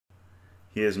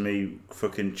Here's me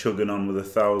fucking chugging on with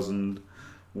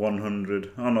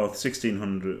 1,100. Oh no,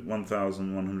 1,600,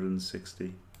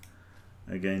 1,160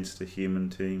 against a human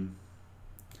team.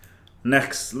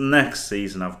 Next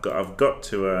season, I've got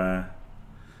to.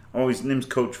 Oh, his name's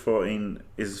Coach 14.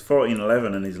 Is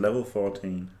 1411 and he's level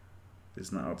 14.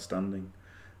 Isn't that outstanding?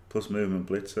 Plus movement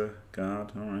blitzer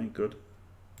guard. All right, good.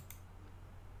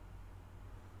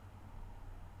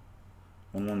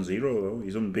 110 though.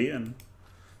 He's unbeaten.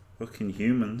 Fucking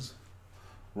humans,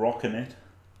 rocking it.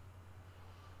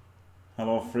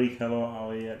 Hello Freak. Hello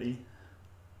Ali Yeti.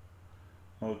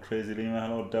 Hello Crazy Lima.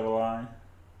 Hello Devil Eye.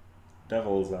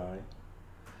 Devil's Eye.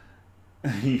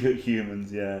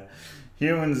 Humans, yeah.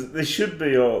 Humans, they should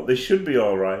be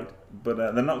all right, but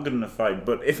they're not good in a fight.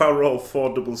 But if I roll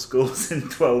 4 double skulls in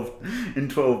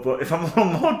 12, but if I roll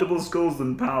more double skulls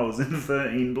than powers in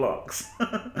 13 blocks,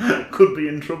 could be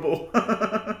in trouble.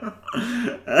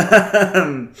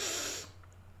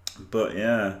 But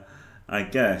yeah, I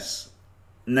guess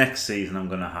next season I'm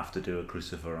gonna have to do a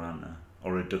Cruciferanta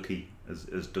or a Ducky,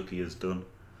 as Ducky has done.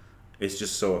 It's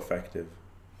just so effective.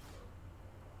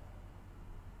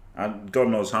 And God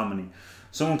knows how many.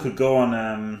 Someone could go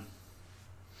on.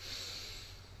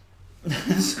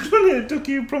 It's only a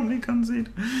Ducky who promptly concede.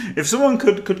 If someone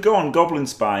could go on Goblin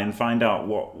Spy and find out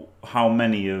how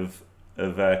many of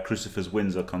Crucifer's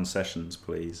wins are concessions,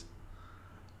 please.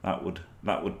 That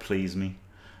would please me.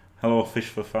 Hello, Fish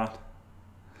for Fat.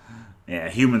 Yeah,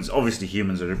 humans. Obviously,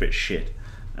 humans are a bit shit,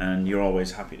 and you're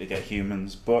always happy to get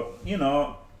humans. But you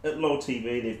know, at low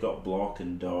TV, they've got block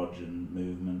and dodge and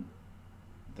movement.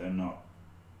 They're not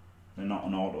an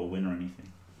auto win or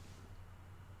anything.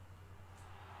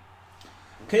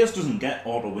 Chaos doesn't get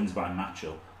auto wins by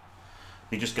matchup.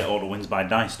 They just get auto wins by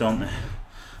dice, don't they?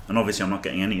 And obviously, I'm not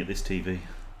getting any at this TV.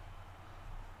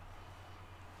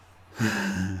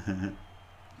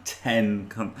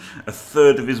 a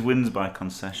third of his wins by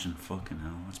concession. Fucking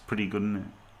hell, that's pretty good, isn't it?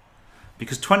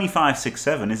 Because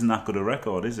 25-6-7 isn't that good a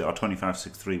record, is it? Or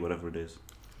 25-6-3, whatever it is.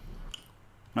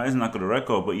 That isn't that good a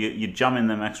record, but you jam in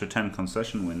them extra 10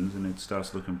 concession wins and it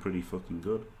starts looking pretty fucking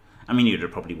good. I mean, you'd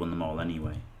have probably won them all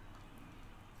anyway.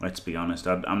 Let's be honest.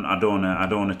 I don't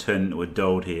want to turn into a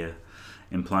dode here,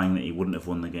 implying that he wouldn't have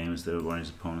won the games that when his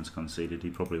opponents conceded. He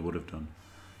probably would have done.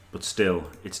 But still,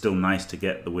 it's still nice to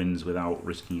get the wins without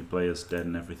risking your players dead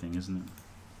and everything, isn't it?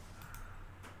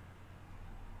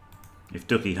 If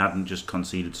Ducky hadn't just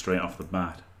conceded straight off the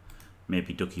bat,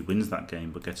 maybe Ducky wins that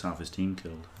game but gets half his team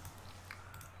killed.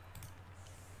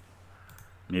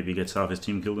 Maybe he gets half his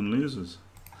team killed and loses.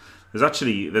 There's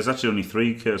actually only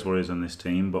 3 Chaos Warriors on this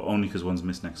team, but only because one's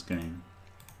missed next game.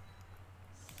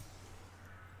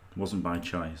 It wasn't by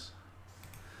choice.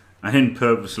 I didn't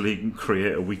purposely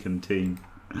create a weakened team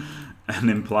and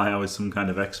imply I was some kind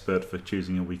of expert for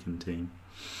choosing a weakened team.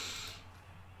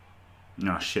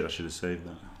 Ah, shit, I should have saved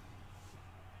that.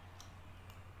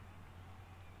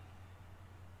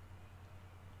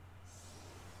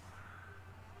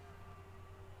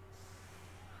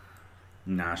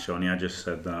 Nah, Shawnee, I just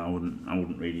said that. I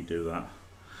wouldn't really do that.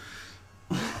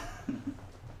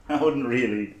 I wouldn't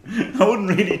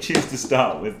really choose to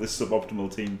start with the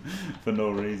suboptimal team for no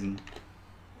reason.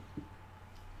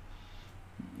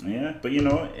 Yeah, but you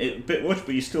know, a bit much.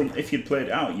 But you still, if you'd played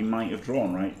it out, you might have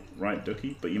drawn, right,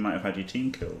 Ducky. But you might have had your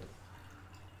team killed.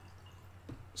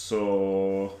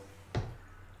 So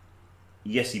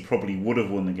yes, he probably would have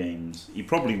won the games. He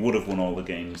probably would have won all the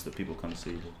games that people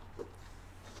conceded.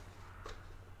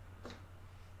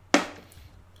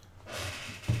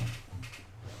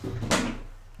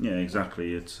 Yeah,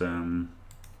 exactly.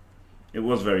 It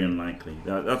was very unlikely.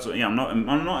 That's yeah. I'm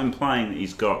not implying that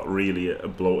he's got really a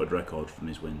bloated record from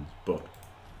his wins, but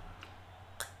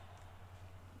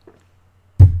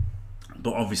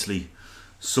obviously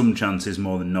some chance is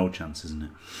more than no chance, isn't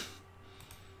it?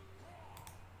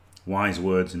 Wise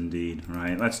words indeed.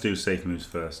 Right, let's do safe moves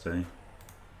first, eh?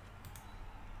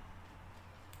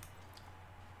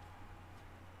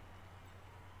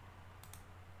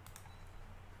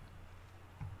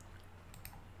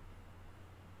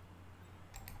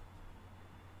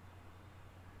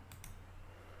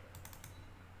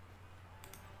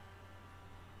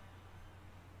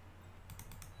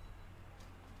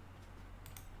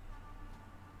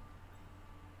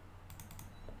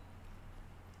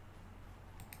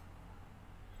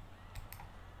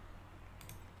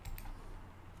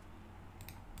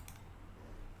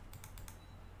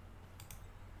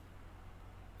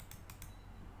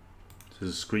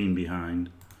 There's a screen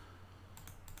behind,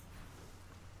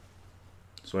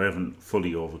 so I haven't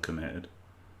fully overcommitted.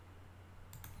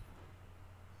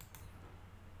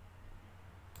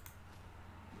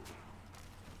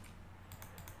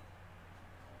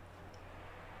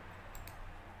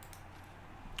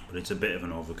 But it's a bit of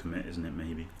an overcommit, isn't it,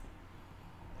 maybe?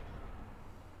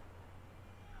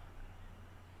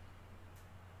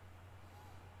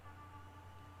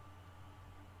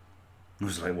 It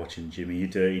was like watching Jimmy, you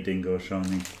dirty dingo,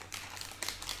 Shawnee.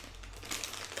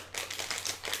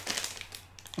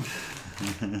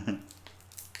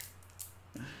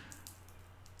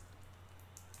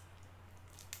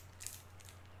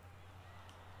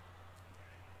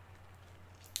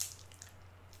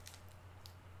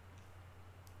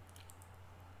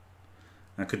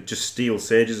 I could just steal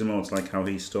Sage's emotes like how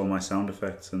he stole my sound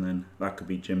effects, and then that could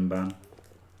be Jim Ban.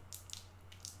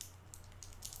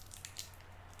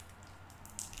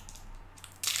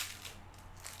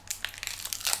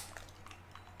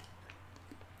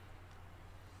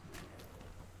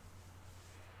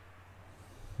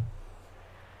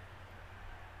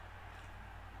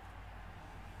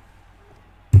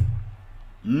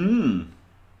 Mmm.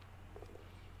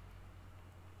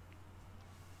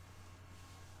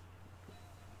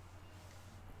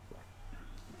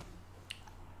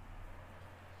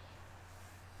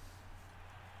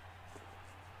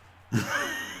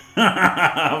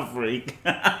 Freak.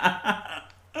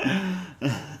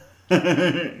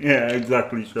 Yeah,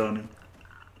 exactly, Shawnee.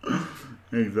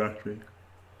 Exactly.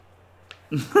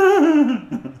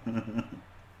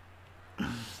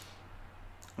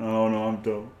 Oh no, I'm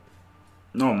dumb.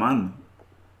 No, man.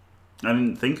 I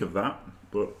didn't think of that,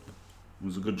 but it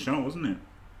was a good shot, wasn't it?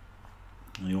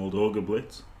 The old Ogre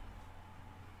Blitz.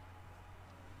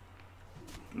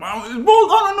 Wow, it's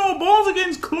balls on and no balls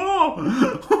against Claw.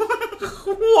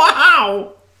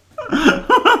 Wow.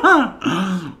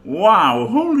 Wow,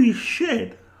 holy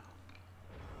shit.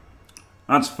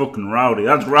 That's fucking rowdy.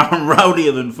 That's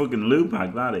rowdier than fucking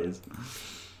Lupac, that is.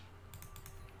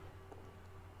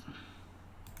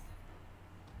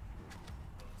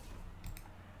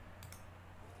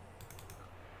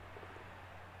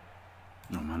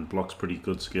 Oh man, block's pretty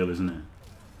good skill, isn't it?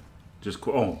 Just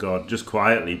oh god, just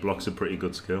quietly, block's a pretty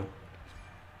good skill.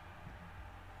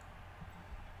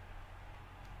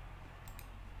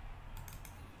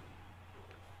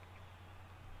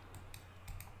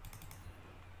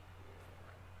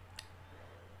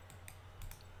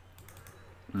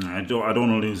 I don't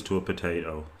want to lose to a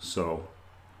potato, so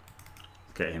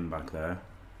get him back there.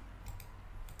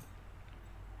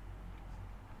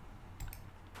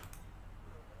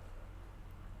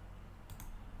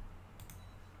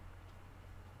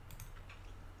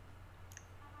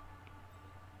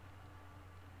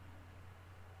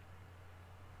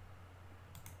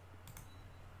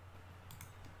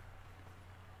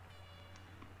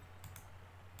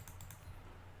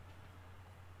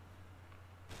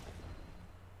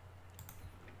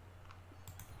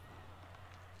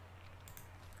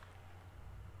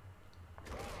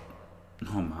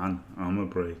 Oh man, armor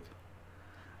break.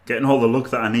 Getting all the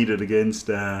luck that I needed against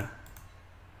Vela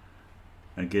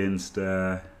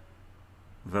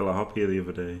Hoppier the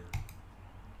other day.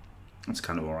 That's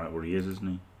kind of alright where he is, isn't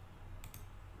he?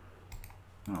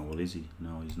 Oh, well, is he?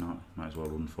 No, he's not. Might as well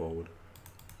run forward.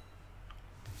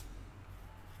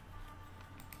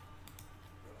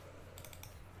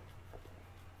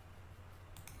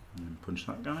 And punch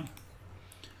that guy.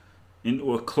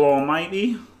 Into a Claw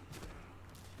Mighty.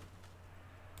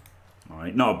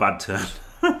 Alright, not a bad turn.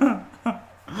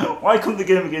 Why couldn't the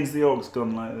game against the Orcs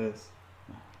gone like this?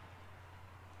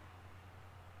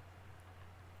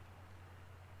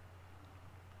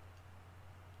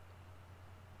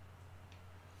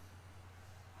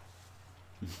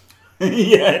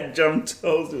 Yeah, jump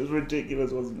toes. It was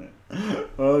ridiculous, wasn't it?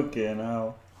 Okay,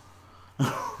 now.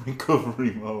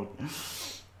 Recovery mode.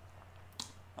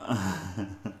 I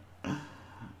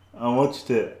watched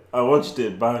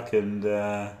it back and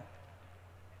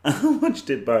I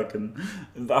watched it back and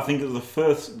I think it was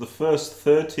the first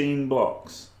 13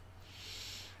 blocks.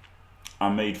 I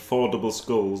made 4 double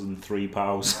skulls and 3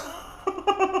 pows.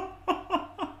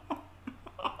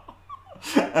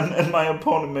 and my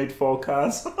opponent made 4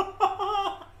 cars.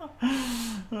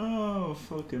 Oh,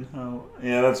 fucking hell.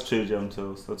 Yeah, that's true, Jam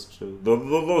Toast. That's true.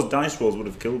 Those dice rolls would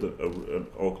have killed an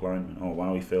Orc lineman. Oh,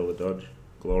 wow, he failed the dodge.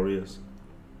 Glorious.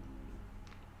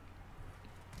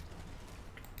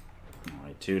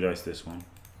 Alright, 2 dice this one.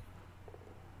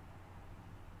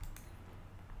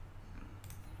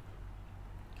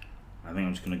 I think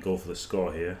I'm just going to go for the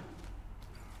score here.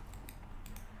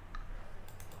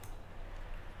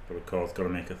 But of course, got to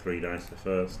make a 3 dice the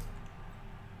first.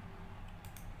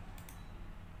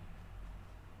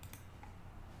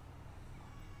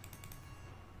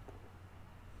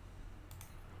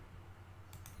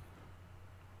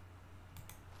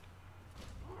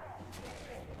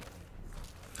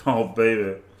 Oh,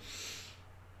 baby.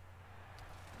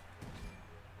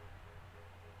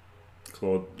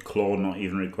 Claw not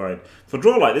even required. For a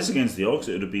draw like this against the Orcs,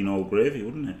 it would have been all gravy,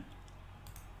 wouldn't it?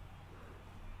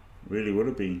 Really would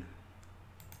have been.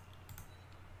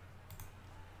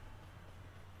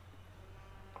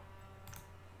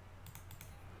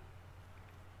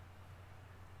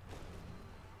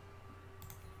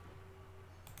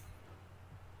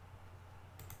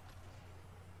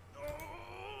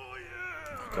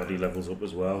 God, he levels up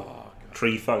as well.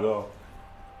 Tree fag off.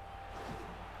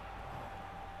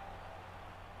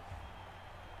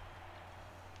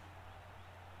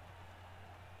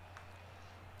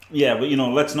 Yeah, but you know,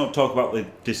 let's not talk about the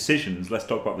decisions. Let's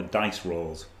talk about the dice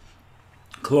rolls.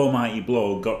 Claw Mighty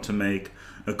Blow got to make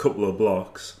a couple of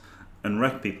blocks and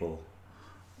wreck people,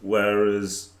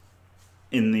 whereas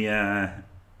in the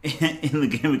in the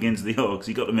game against the Orcs,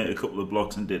 he got to make a couple of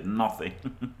blocks and did nothing.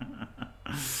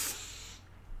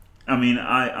 I mean,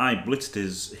 I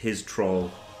blitzed his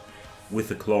troll with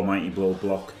a Claw Mighty Blow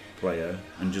block player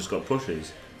and just got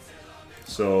pushes.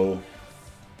 So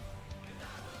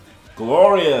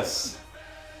glorious!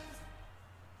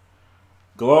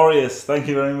 Glorious! Thank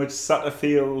you very much,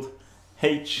 Satterfield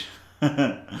H.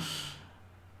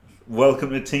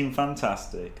 Welcome to Team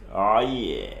Fantastic. Oh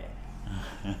yeah!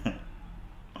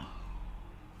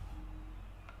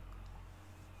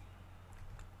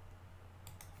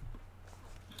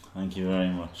 Thank you very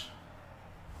much.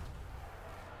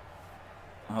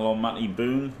 Hello, Matty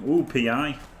Boone. Ooh,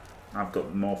 PI. I've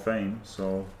got more fame,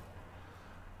 so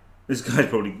this guy's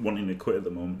probably wanting to quit at the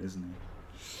moment, isn't he?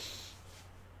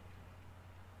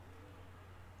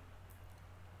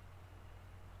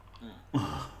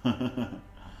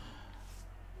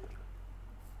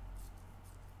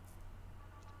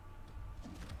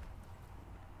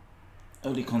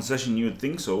 Early concession, you would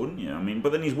think so, wouldn't you? I mean,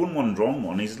 but then he's won one, drawn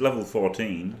one. He's level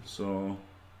 14, so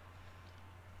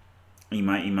he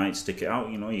might stick it out.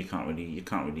 You know, you can't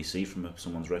really see from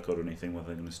someone's record or anything whether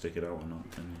they're going to stick it out or not,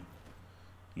 can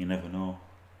you? You never know.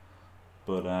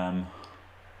 But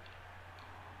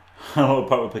hello,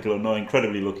 Papa Piccolo. No,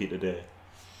 incredibly lucky today.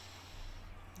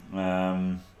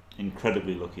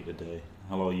 Incredibly lucky today.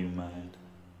 Hello, you mad.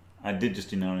 I did just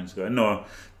deny him. No,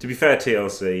 to be fair,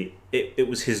 TLC, it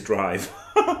was his drive.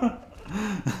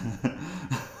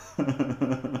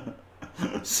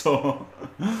 so,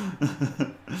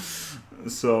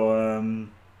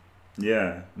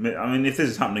 yeah. I mean, if this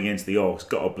is happening against the Orcs,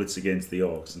 got a blitz against the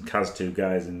Orcs, and Kaz two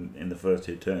guys in the first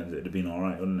two turns, it'd have been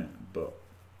alright, wouldn't it? But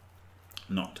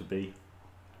not to be.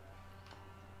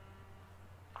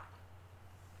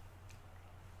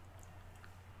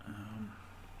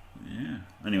 Yeah.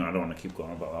 Anyway, I don't want to keep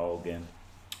going about that whole game.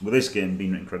 But this game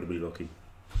being incredibly lucky.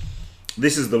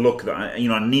 This is the luck that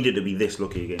I needed to be this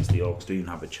lucky against the Orcs to even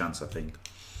have a chance, I think.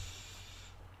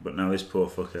 But now this poor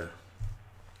fucker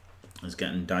is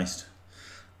getting diced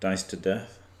to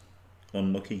death.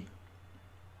 Unlucky.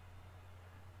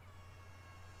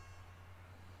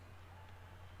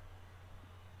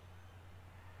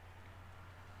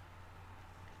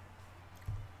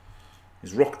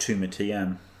 Is Rock Tomb a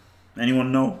TM?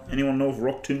 Anyone know? Anyone know if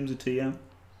Rock Tomb's a TM?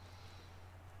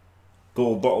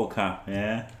 Gold bottle cap,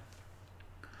 yeah.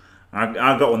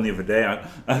 I got one the other day.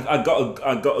 I got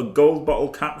a gold bottle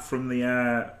cap from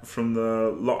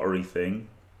the lottery thing,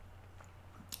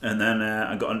 and then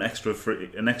I got an extra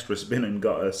spin and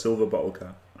got a silver bottle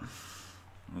cap.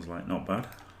 I was like, not bad.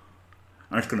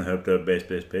 I'm just gonna hope they're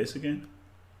base again,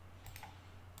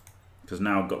 because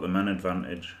now I've got the man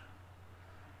advantage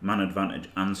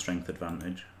and strength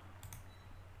advantage.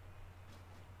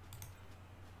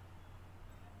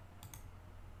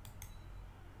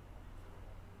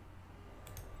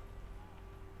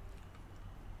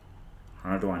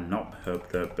 How do I not hope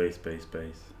they're base? Let's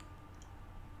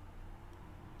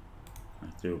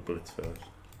do a blitz first.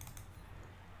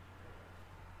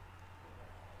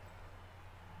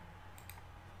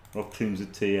 Rock Tomb's a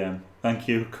TM. Thank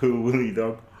you, cool Willy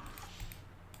dog.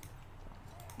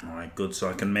 Alright, good. So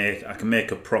I can make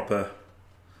a proper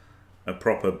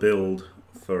build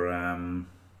for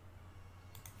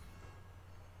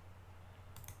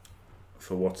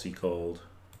what's he called?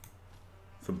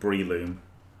 For Breloom.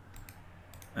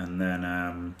 And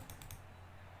then,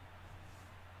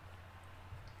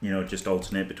 just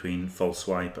alternate between False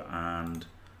Swipe and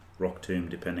Rock Tomb,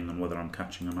 depending on whether I'm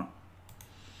catching or not.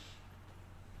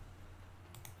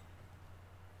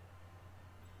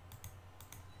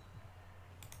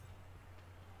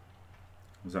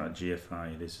 Was that a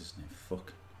GFI? It is, isn't it?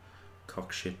 Fuck.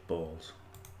 Cock shit balls.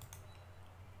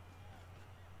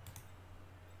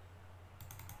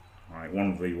 Alright,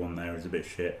 1v1 there is a bit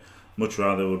shit. Much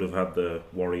rather would have had the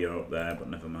warrior up there, but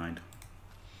never mind.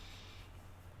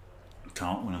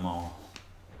 Can't win them all.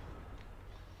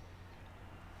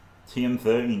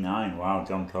 TM39, wow,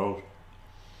 John Cole.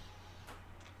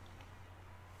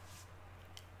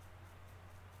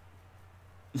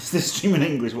 Is this stream in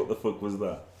English? What the fuck was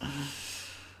that?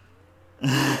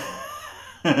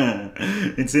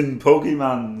 It's in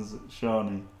Pokemon's,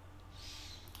 Shawnee.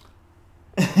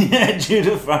 Yeah,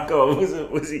 Judah Fagor.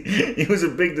 Was he? He was a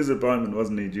big disappointment,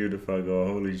 wasn't he, Judah Fagor?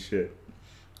 Holy shit.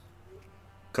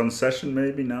 Concession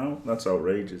maybe now? That's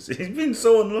outrageous. He's been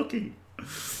so unlucky.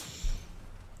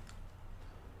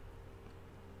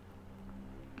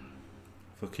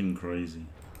 Fucking crazy.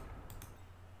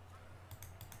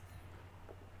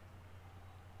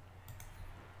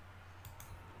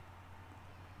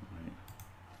 Right.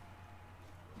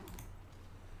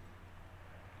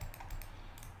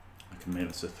 I can make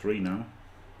this a 3 now.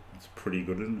 That's pretty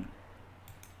good, isn't it?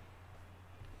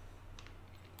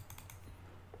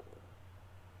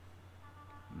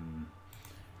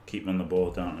 Keep him on the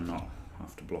board down and not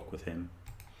have to block with him.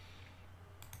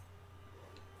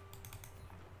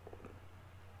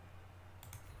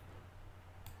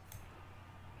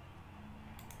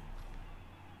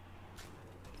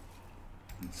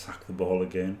 And sack the ball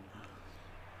again.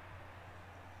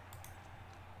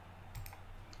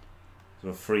 So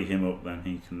I'll free him up, then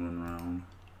he can run around.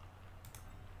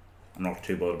 I'm not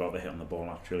too bothered about the hit on the ball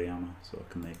actually, am I? So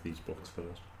I can make these blocks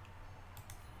first.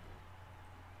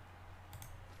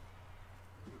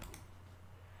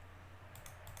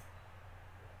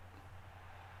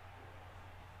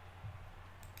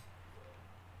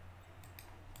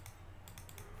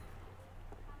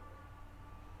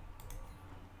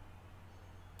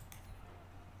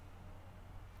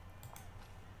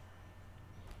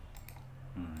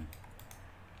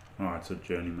 Alright, so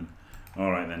journeyman.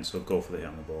 Alright then, so go for the hit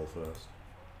on the ball first.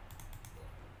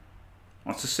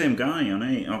 Oh, it's the same guy on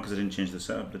 8. Oh, because I didn't change the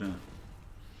setup, did I?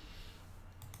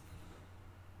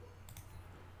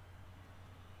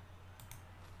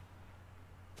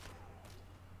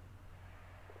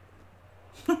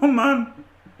 Oh man!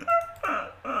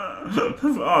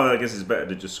 Oh, I guess it's better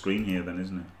to just screen here then,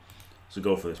 isn't it? So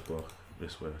go for this block.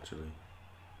 This way, actually.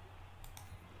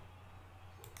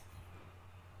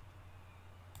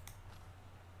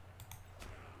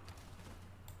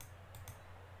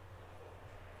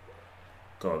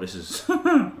 God, this is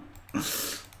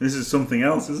this is something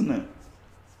else, isn't it?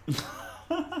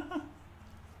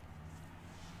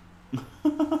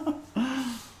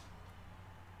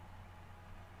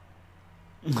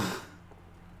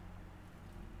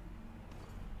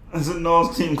 There's a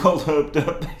Norse team called Herb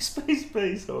Derp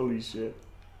Space. Holy shit.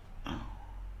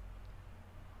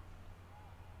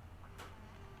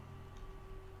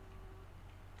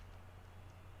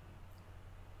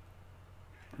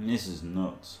 This is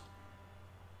nuts.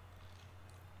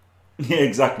 Yeah,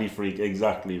 exactly, freak.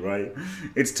 Exactly, right?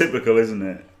 It's typical, isn't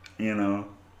it? You know,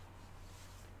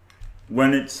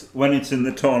 when it's in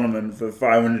the tournament for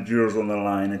 500 euros on the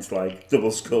line, it's like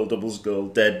double skull,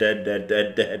 dead.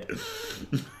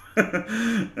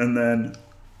 And then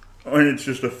when it's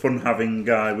just a fun-having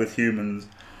guy with humans,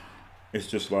 it's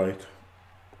just like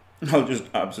I'll just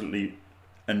absolutely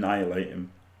annihilate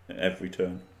him at every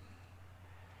turn.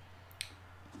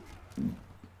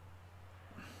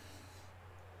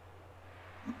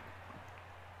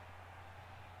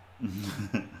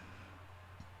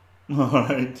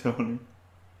 Alright, Tony.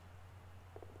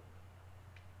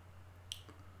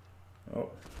 Oh.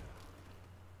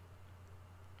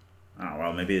 Ah,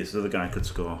 well, maybe this other guy could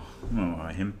score. Oh,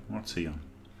 alright, him. What's he on?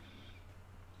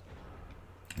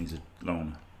 He's a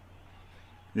loner.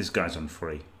 This guy's on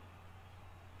free.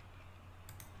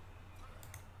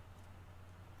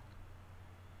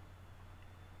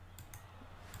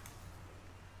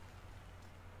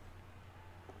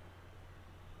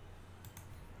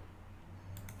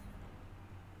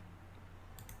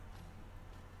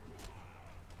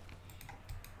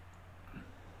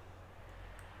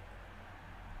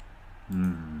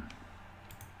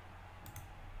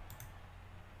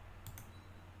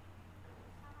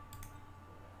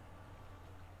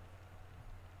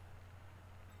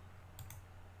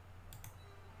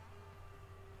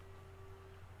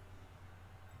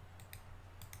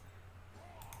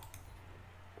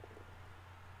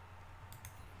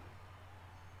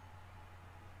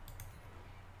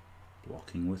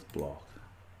 Blocking with block.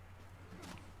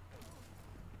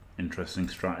 Interesting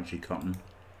strategy, Cotton.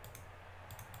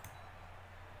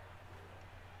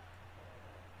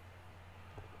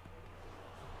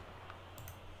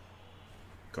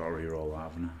 Gotta reroll that,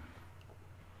 haven't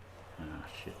I? Ah,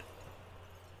 shit.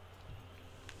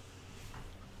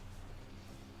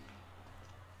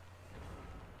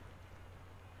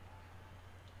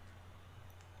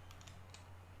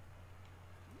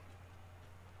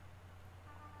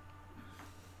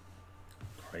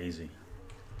 crazy.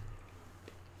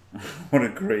 What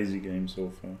a crazy game so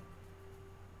far.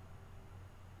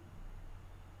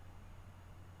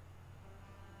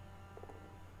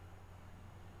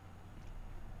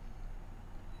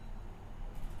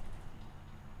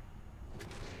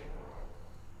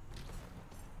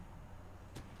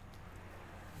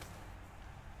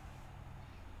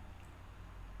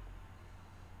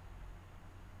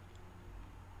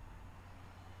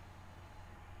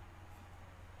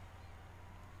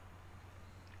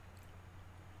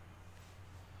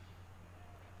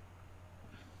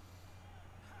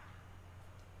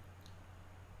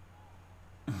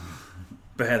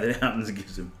 Barely happens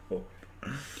gives him hope.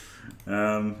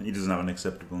 He doesn't have an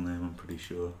acceptable name, I'm pretty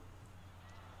sure.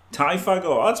 Typhag,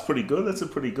 oh, that's pretty good. That's a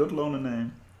pretty good loner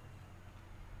name.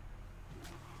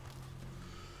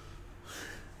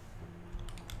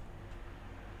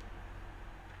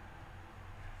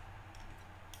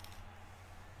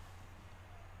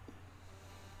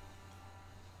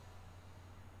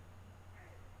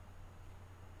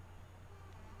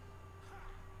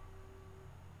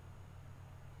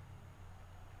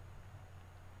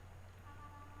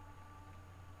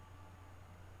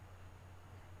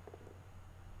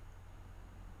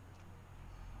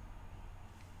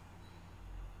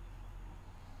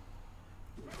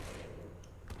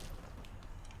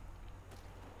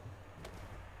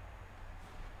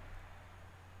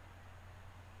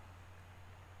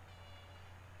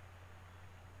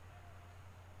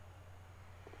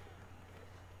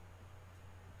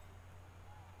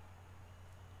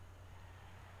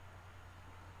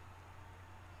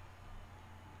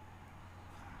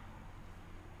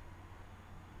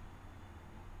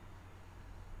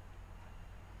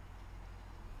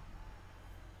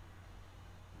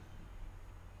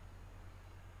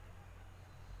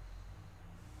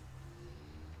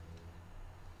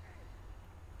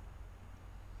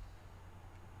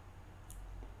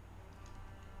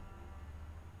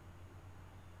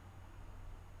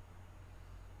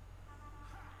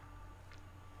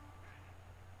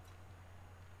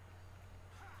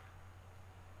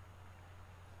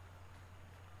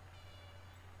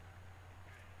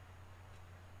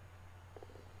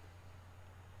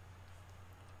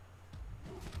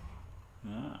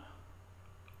 Ah.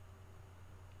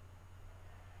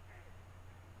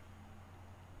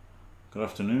 Good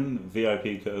afternoon,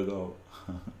 VIP Kurgo.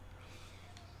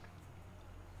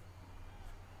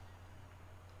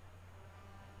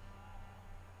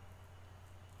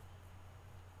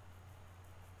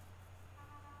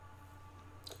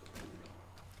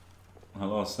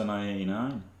 Hello,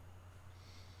 Senai89.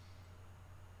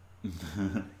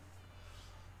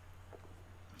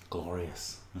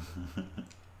 Glorious.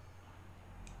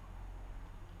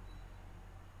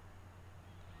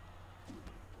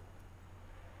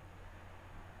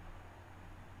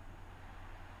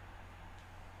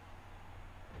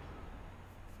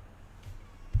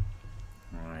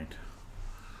 Right.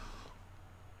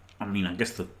 I mean, I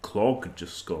guess the claw could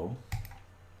just score.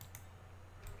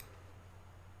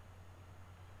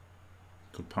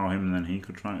 Could power him and then he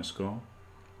could try to score.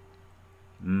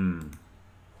 Hmm.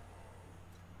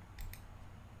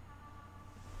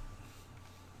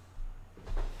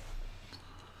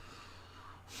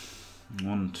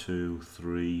 One, two,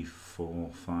 three, four,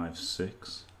 five,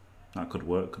 six. That could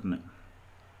work, couldn't it?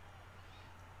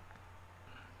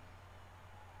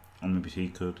 Or maybe he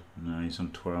could. No, he's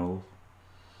on 12.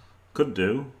 Could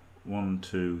do. 1,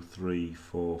 2, 3,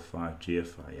 4, 5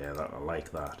 GFI. Yeah, that, I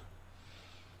like that.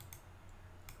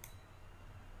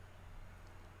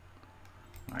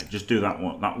 Right, just do that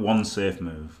one safe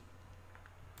move.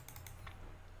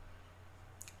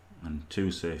 And 2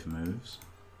 safe moves.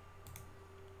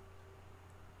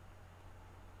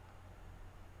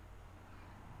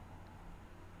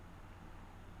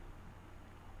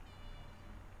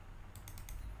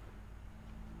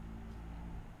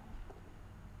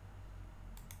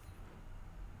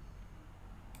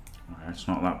 It's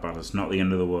not that bad. It's not the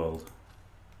end of the world.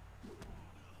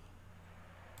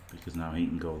 Because now he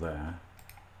can go there.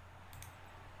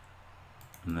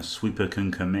 And the sweeper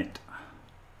can commit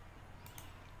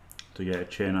to get a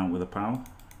chain out with a power.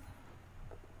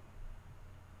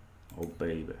 Oh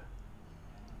baby.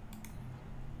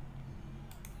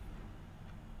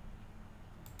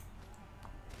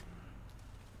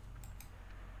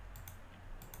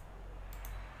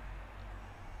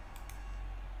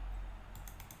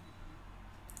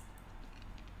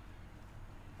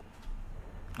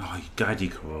 Oh, you guide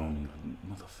your Corona,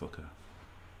 motherfucker.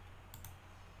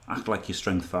 Act like you're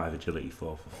strength 5, agility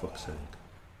 4, for fuck's sake.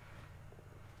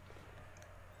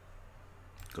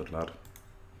 Good lad.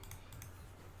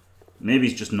 Maybe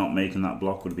he's just not making that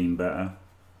block would have been better.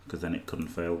 because then it couldn't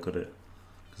fail, could it?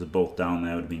 Because they're both down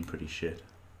there would have been pretty shit.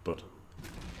 But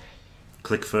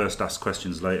click first, ask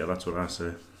questions later, that's what I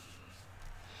say.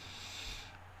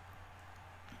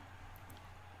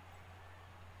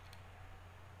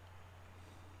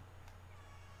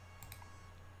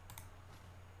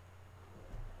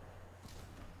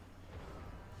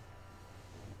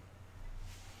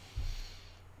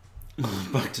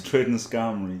 Back to trading the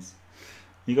Skarmories.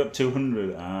 You got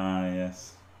 200. Ah,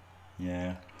 yes.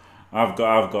 Yeah.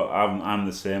 I'm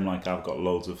the same. Like I've got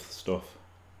loads of stuff.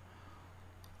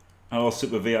 Oh,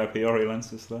 super VIP Ori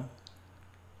lenses there.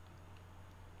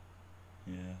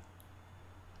 Yeah.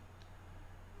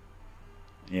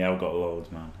 Yeah, I've got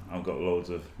loads, man. I've got loads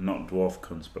of not dwarf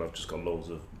cunts, but I've just got loads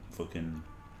of fucking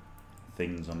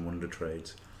things on Wonder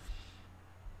Trades.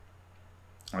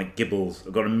 Like Gibbles.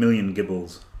 I've got 1 million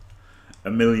Gibbles.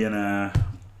 1 million.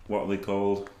 What are they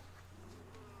called?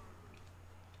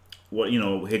 What, you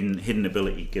know, hidden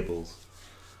ability Gibbles.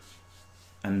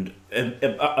 And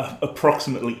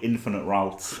approximately infinite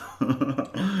routes.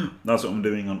 That's what I'm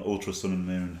doing on Ultra Sun and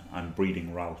Moon. I'm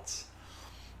breeding routes.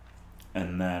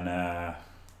 And then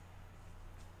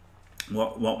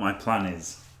what my plan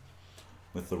is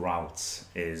with the routes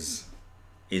is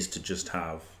to just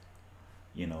have,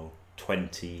 you know,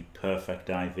 20 perfect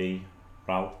IV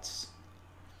routes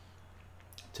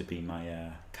to be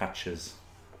my catches.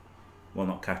 Well,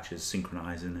 not catches,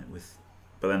 synchronizing it with,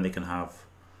 but then they can have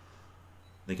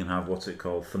what's it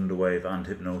called, Thunderwave and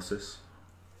Hypnosis,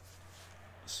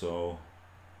 so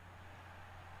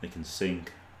they can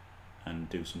sync and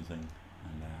do something,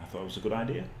 and I thought it was a good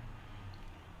idea.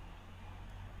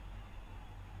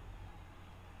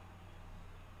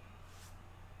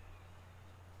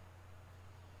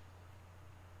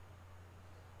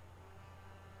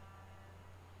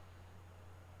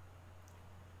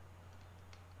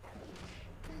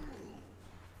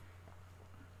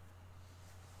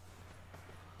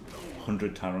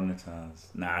 Tyrannitars.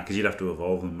 Nah, because you'd have to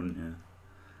evolve them, wouldn't you?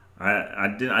 I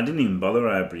didn't even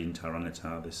bother breeding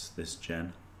Tyranitar this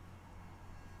gen,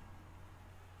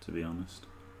 to be honest.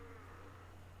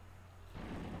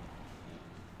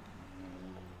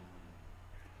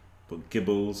 But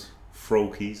Gibbles,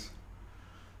 Froakies,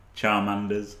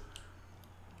 Charmanders,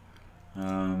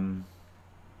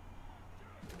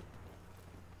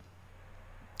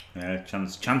 yeah,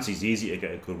 Chansey's easy to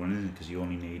get a good one, isn't it? Because you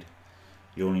only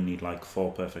need like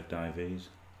 4 perfect IVs.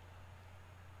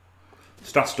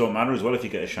 Stats don't matter as well if you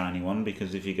get a shiny one,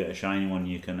 because if you get a shiny one,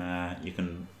 you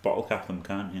can bottle cap them,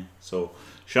 can't you? So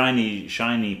shiny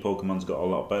Pokemon's got a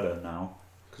lot better now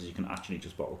because you can actually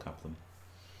just bottle cap them.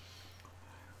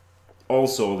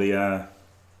 Also, the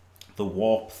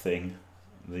warp thing,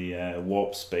 the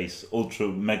warp space, ultra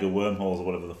mega wormholes or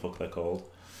whatever the fuck they're called.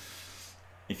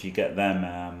 If you get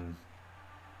them,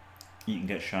 you can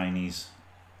get shinies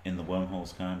in the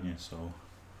wormholes, can't you? So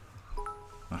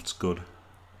that's good.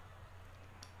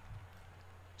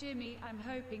 Jimmy, I'm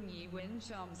hoping you win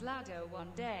Charm's Ladder one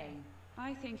day.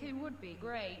 I think it would be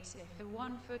great if a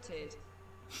one-footed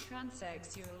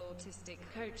transsexual autistic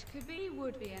coach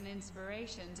would be an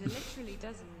inspiration to literally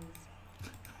dozens.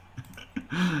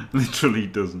 Literally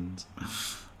dozens.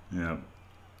 Yeah.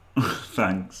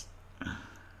 Thanks.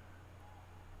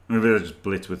 Maybe I just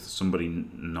blitz with somebody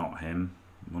not him.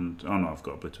 Oh no, I've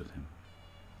got a blitz with him.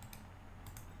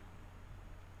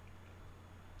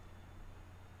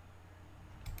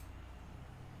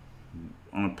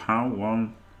 On a POW,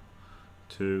 1,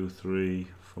 2, 3,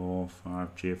 4,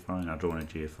 5, GFI. No, I don't want a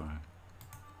GFI.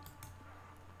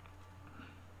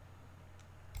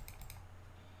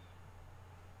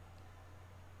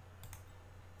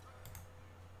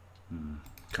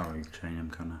 Can't really chain him,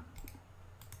 can I?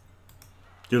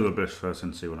 Do a little bit first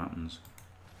and see what happens.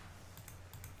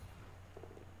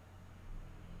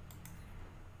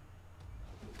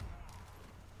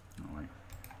 Alright.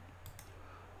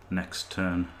 Next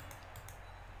turn.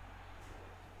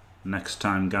 Next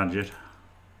time gadget.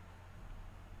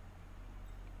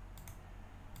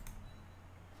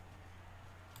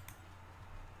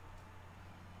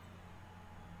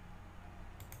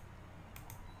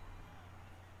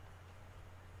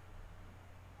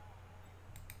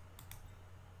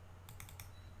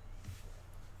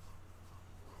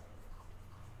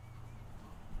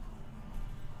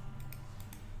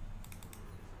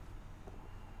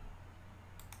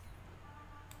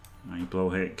 Blow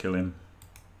hit, kill him.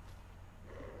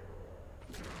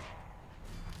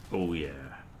 Oh yeah.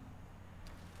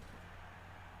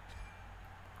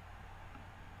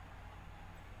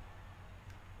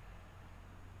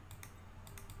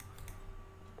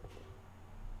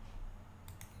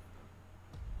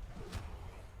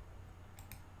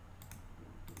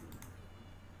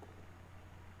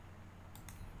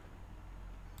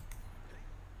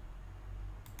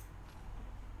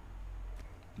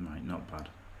 Right, not bad.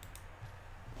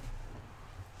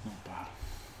 Not bad.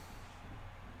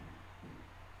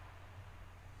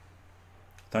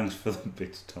 Thanks for the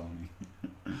bits, Tommy.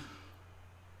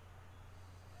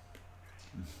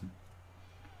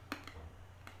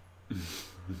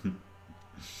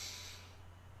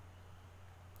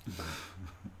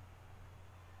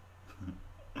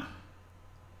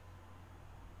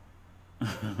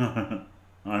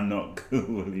 I'm not cool,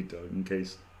 Willie Dog, in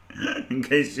case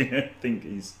you think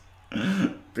he's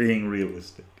being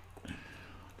realistic.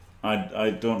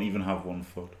 I don't even have 1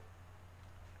 foot.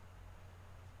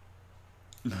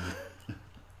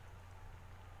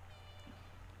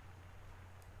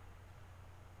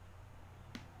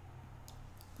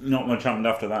 Not much happened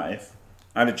after that. If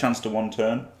I had a chance to 1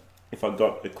 turn, if I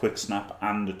got a quick snap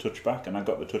and a touchback, and I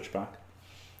got the touchback,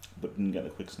 but didn't get the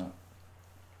quick snap.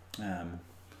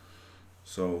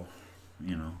 So,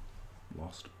 you know,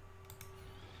 lost.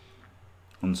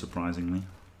 Unsurprisingly.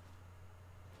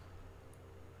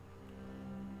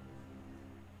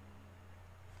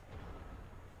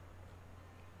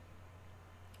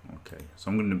 Okay,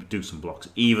 so I'm going to do some blocks,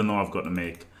 even though I've got to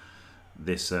make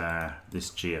this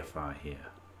this GFI here.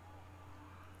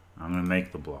 I'm going to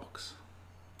make the blocks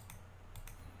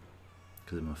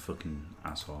because I'm a fucking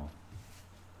asshole.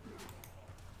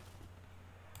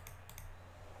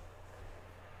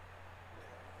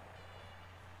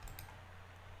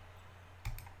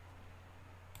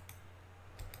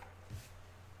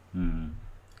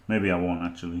 Maybe I won't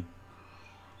actually.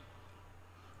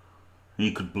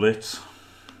 He could blitz.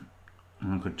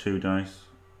 I could 2 dice.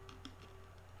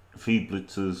 If he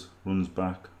blitzes, runs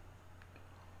back.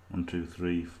 1, 2,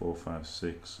 3, 4, 5,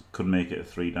 6. Could make it a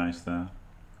 3 dice there.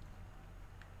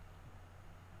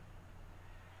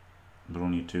 There are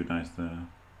only 2 dice there.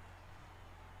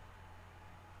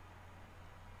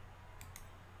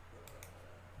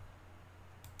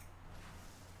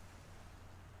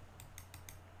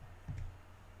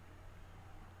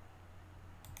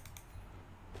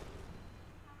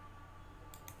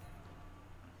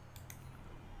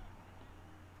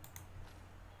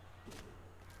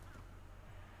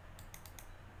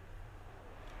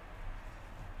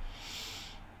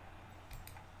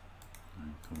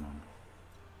 Come on.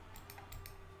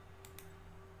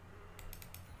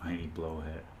 Mighty blow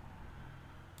hit.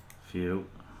 Few.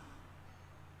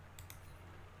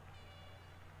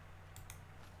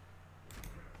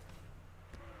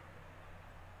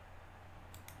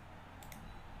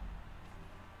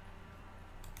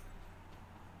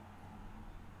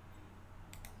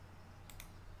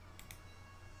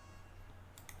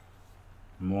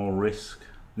 More risk.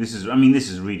 This is, I mean, this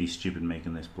is really stupid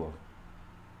making this block.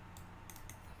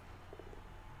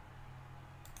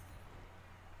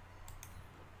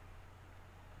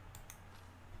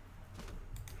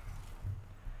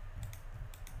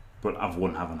 But I've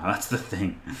won, haven't I? That's the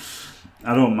thing.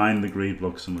 I don't mind the greed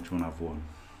block so much when I've won.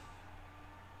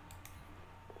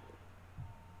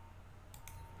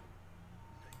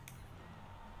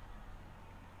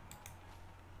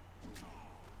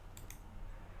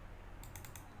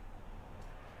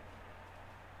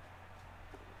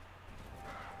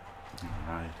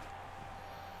 Alright.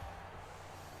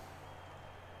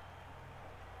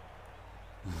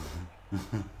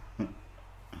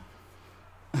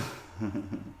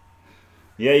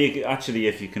 Yeah, you actually,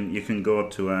 if you can go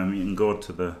to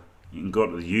the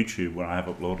YouTube where I have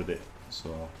uploaded it.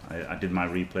 So I did my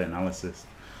replay analysis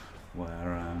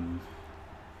where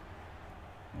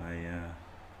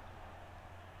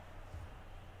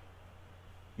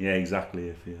yeah, exactly.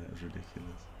 It was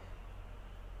ridiculous.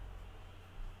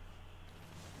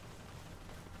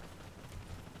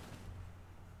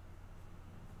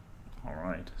 All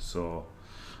right, so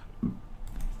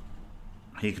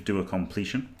he could do a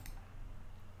completion.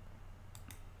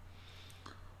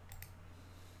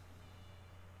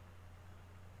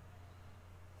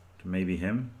 To maybe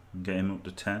him and get him up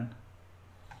to 10.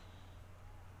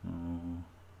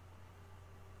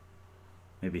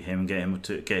 Maybe him, get him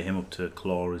up to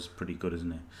claw is pretty good,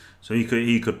 isn't it? So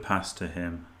he could pass to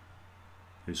him,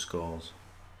 who scores.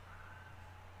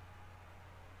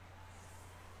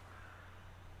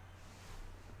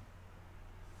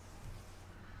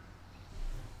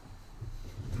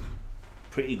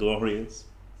 Pretty glorious.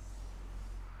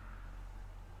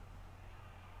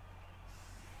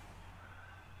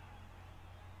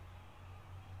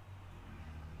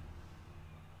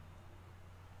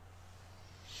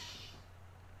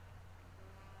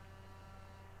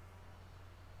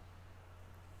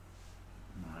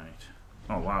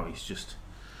 Oh wow, he's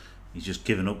just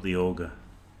given up the ogre.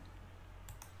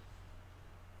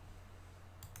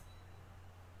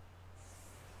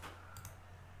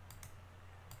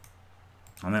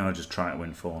 I think I'll just try to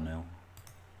win 4-0.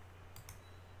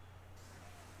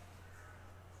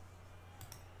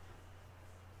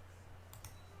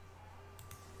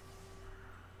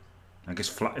 I guess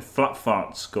if Flat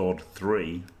Fart scored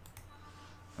 3,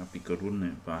 that'd be good, wouldn't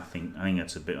it? But I think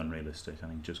that's a bit unrealistic. I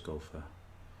think just go for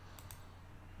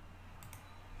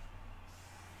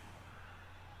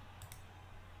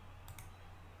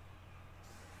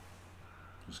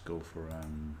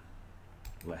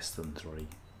less than 3.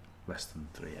 Less than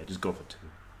 3. Yeah, just go for 2.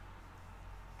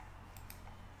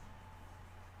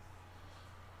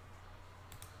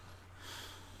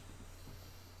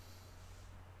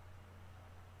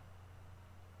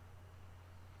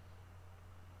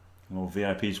 Oh,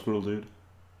 VIP squirrel dude.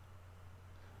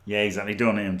 Yeah, exactly.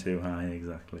 Don't hit him too high.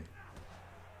 Exactly.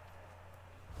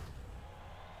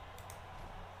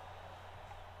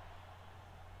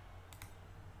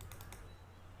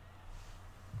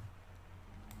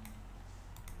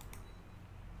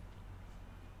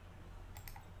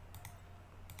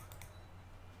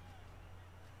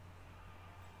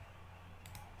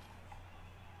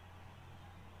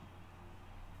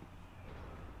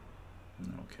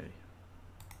 Okay.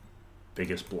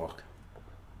 Biggest block.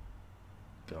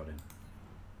 Got him.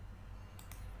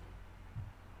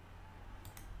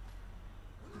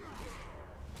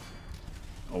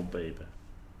 Oh, baby.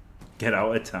 Get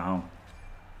out of town.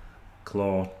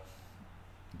 Claw.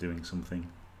 Doing something.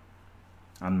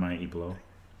 And Mighty Blow.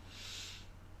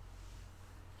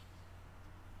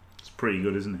 It's pretty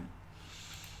good, isn't it?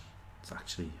 It's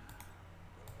actually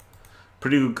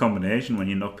pretty good combination when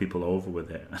you knock people over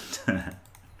with it.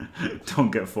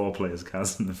 Don't get 4 players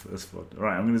cast in the first one.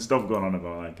 Right, I'm going to stop going on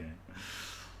about that game.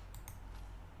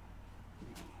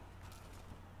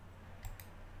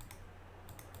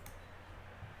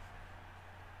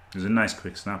 It was a nice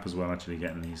quick snap as well, actually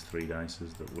getting these 3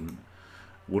 dices that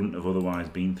wouldn't have otherwise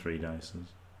been 3 dices.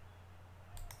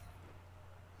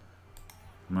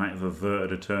 Might have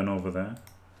averted a turnover there.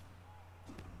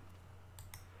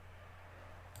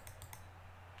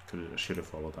 I should have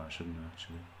followed that, shouldn't I,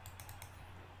 actually?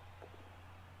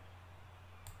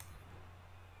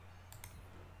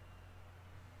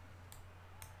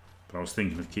 But I was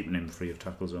thinking of keeping him free of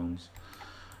tackle zones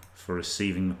for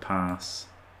receiving the pass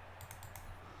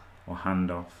or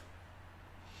handoff.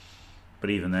 But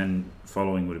even then,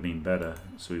 following would have been better,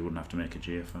 so he wouldn't have to make a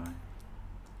GFI.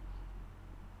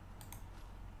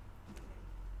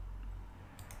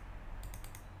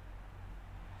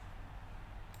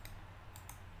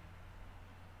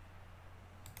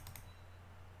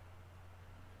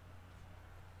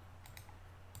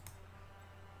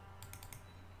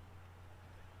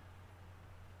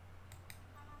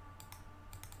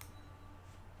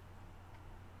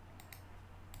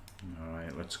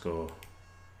 Alright, let's go.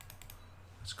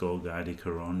 Let's go, Guidey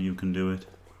Caron. You can do it.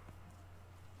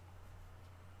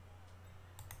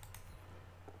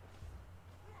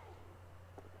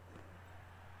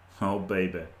 Oh,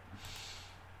 baby.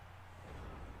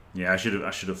 Yeah, I should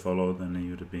have followed. Then he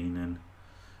would have been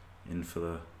in for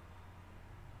the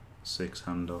 6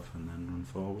 handoff and then run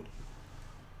forward.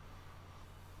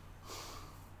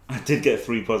 I did get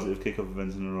 3 positive kick-off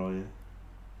events in a row, yeah.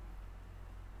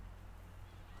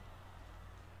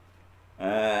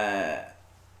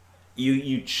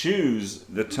 You choose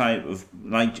the type of,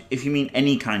 like, if you mean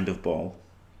any kind of ball,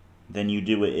 then you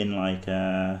do it in like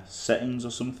settings or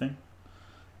something.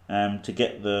 To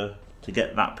get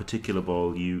that particular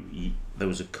ball, there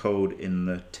was a code in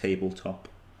the tabletop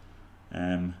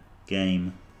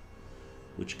game,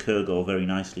 which Kurgo very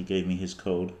nicely gave me his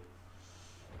code.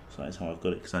 So that's how I've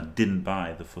got it, because I didn't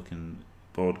buy the fucking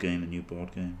board game, the new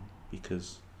board game,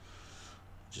 because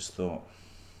I just thought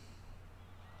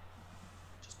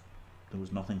there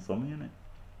was nothing for me in it.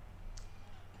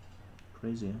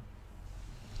 Crazy, eh?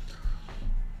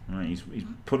 Right, he's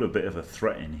put a bit of a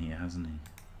threat in here, hasn't he?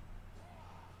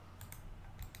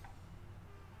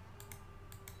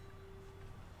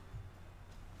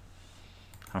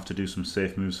 Have to do some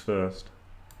safe moves first.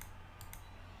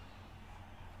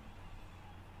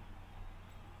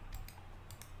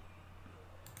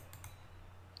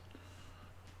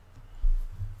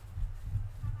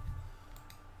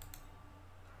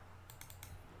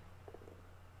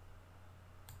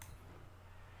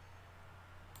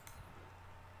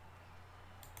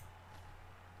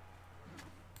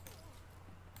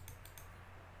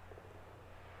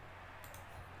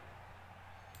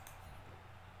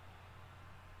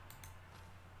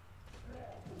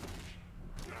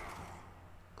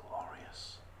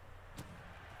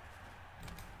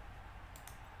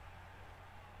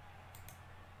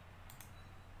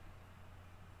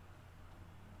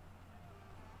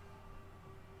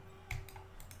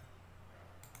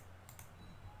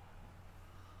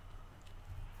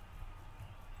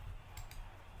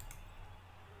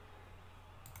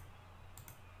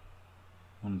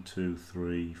 1, 2,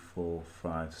 3, 4,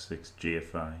 5, 6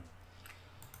 GFI.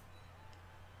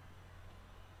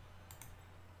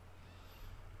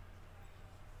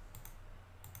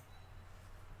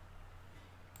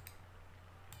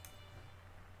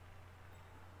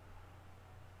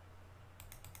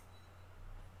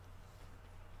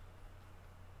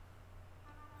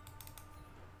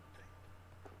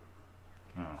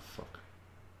 Oh fuck.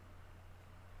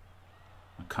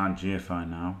 I can't GFI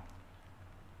now.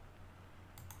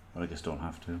 But I guess don't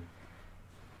have to.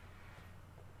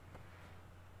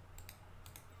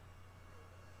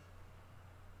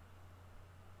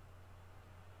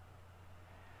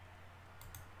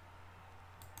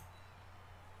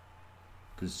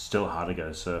 Because it's still hard to get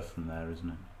a surf from there, isn't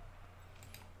it?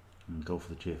 And go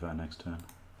for the GFI next turn.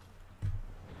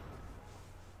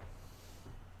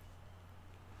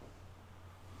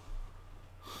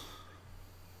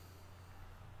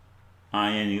 Ah,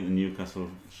 yeah, you get the Newcastle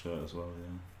shirt as well,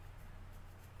 yeah.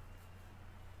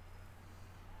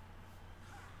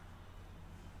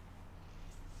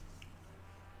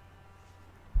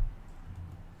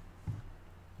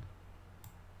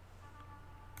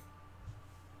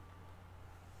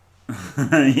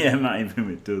 Yeah, not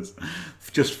even it does.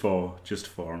 Just 4,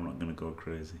 I'm not going to go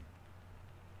crazy.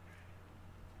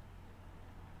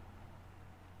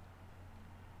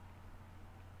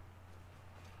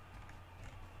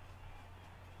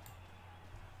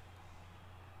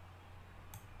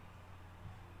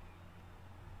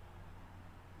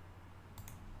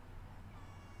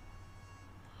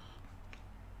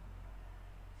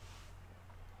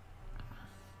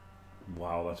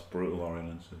 Wow, that's brutal,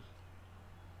 audiences.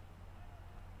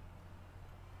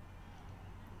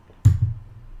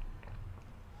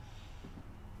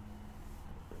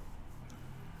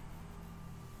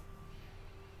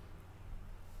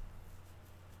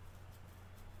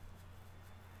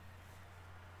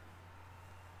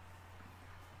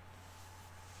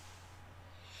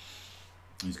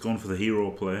 He's gone for the hero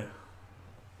play.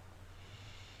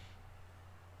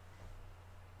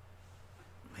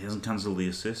 He hasn't cancelled the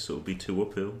assist, so it'll be 2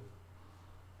 uphill.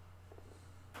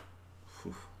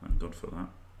 Whew, thank God for that.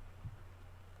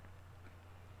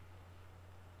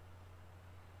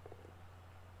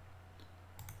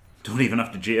 Don't even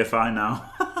have to GFI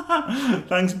now.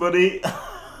 Thanks, buddy.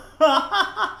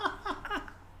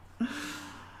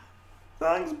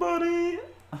 Thanks, buddy.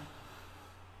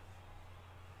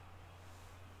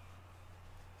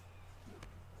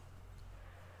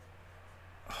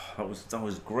 That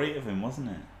was great of him,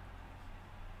 wasn't it?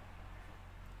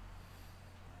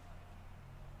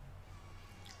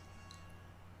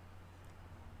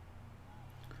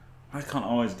 I can't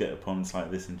always get opponents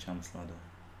like this in Champs Ladder.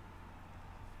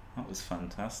 That was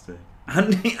fantastic.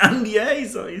 And yeah,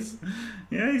 he's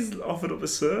offered up a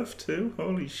surf too.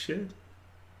 Holy shit.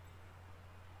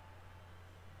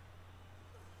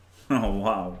 Oh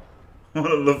wow.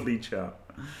 What a lovely chat.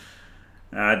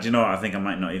 Do you know what? I think I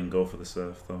might not even go for the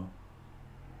surf though.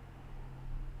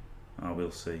 Oh,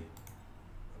 we'll see.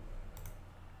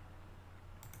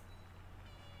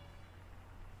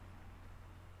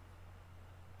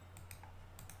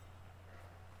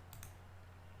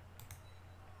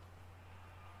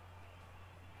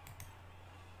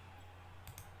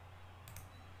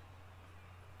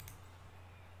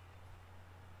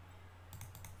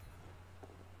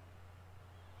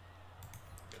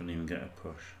 Couldn't even get a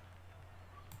push.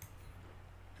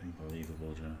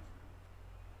 Unbelievable, Joe.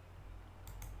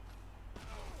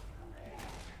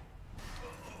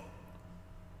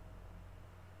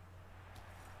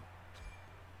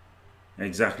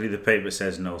 Exactly, the paper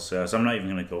says no surf, so I'm not even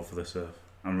going to go for the surf.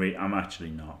 I'm actually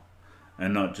not.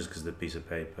 And not just because of the piece of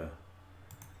paper.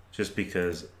 Just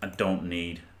because I don't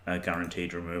need a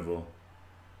guaranteed removal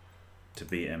to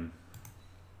beat him.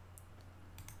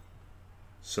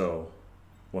 So,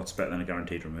 what's better than a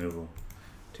guaranteed removal?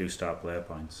 2-star player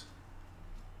points.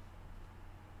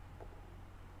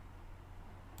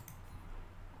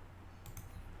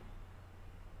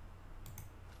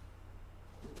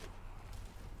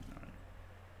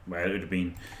 Well, it would have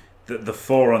been the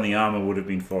 4 on the armor would have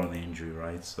been 4 on the injury,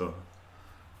 right? So it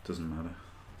doesn't matter.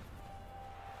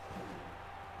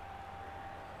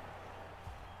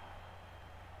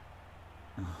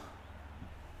 Yeah.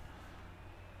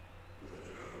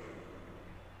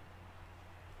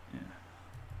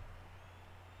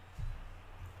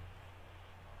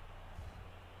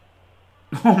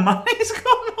 Oh man, he's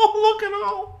got no look at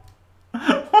all.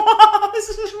 This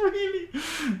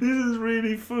is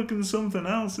really fucking something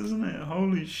else, isn't it?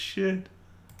 Holy shit.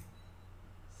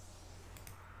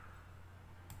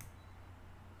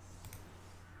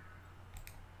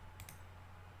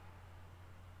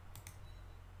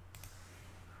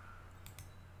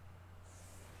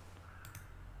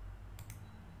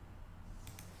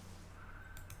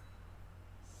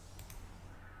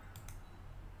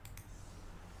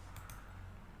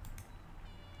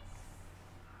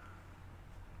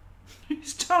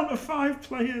 He's down to 5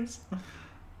 players.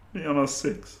 He on our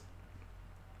 6.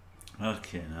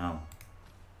 Okay, now.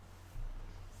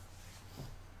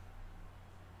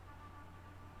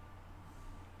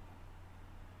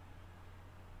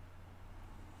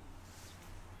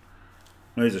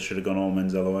 Maybe I should have gone all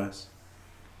men's LOS.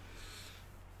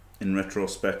 In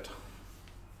retrospect.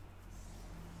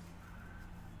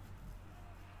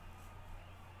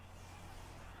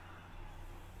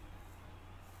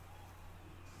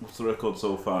 What's the record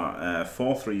so far?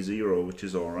 4-3-0, which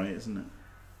is alright, isn't it?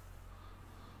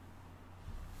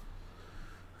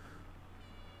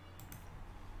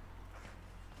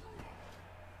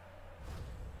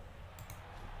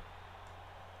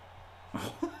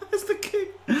 Oh, that's the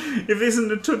kick. If it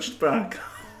isn't a touchback.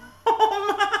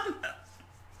 Oh man!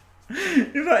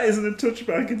 If that isn't a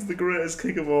touchback, it's the greatest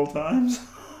kick of all times.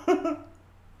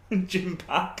 Jim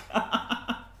Pack.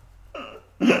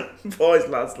 Boys,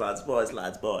 lads, boys,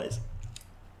 lads, boys.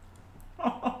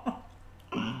 Oh,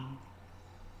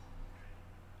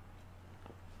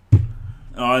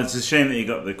 it's a shame that you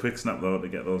got the quick snap though to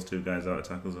get those 2 guys out of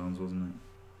tackle zones, wasn't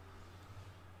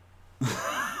it?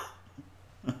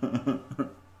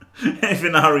 If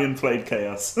Inarian played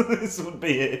Chaos, this would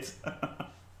be it.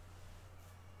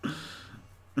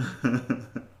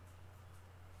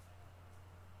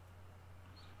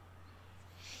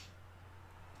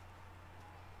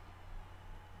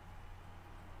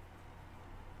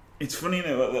 It's funny, you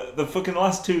know, the fucking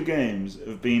last 2 games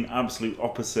have been absolute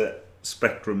opposite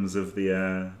spectrums of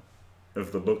the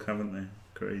look, haven't they?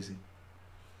 Crazy.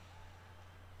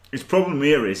 His problem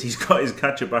here is he's got his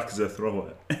catcher back as a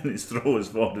thrower, and his throwers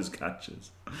forward as catchers,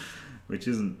 which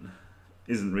isn't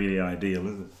really ideal,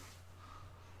 is it?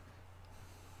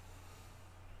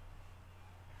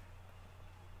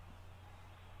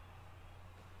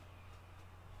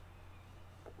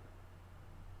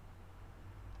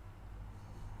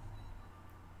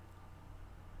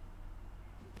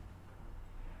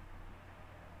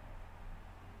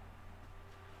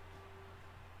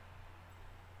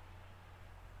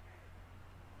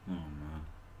 Oh man.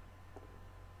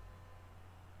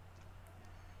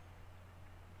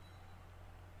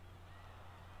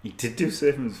 He did do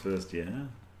Saban's first, yeah.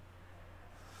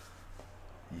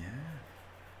 Yeah.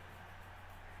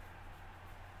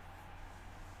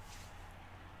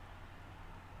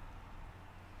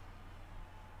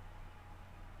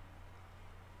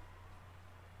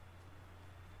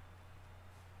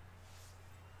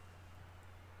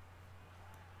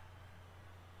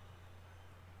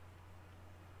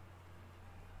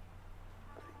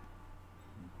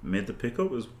 Made the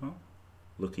pickup as well.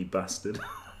 Lucky bastard.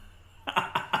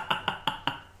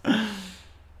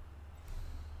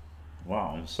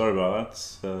 Wow, I'm sorry about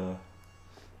that.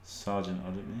 Sergeant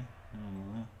Oddity. I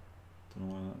don't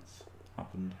know why that's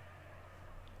happened.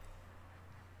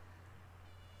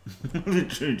 The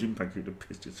true impact would have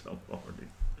pissed yourself already.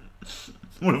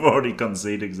 Would have already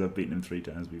conceded because I've beaten him 3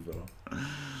 times before.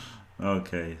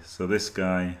 Okay, so this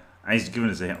guy, he's given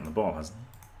us a hit on the ball, hasn't he?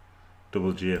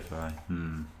 Double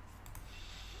GFI.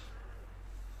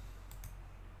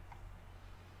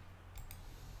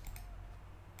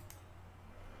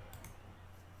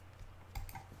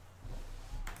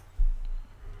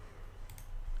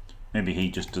 Maybe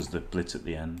he just does the blitz at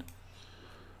the end.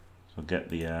 So get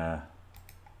the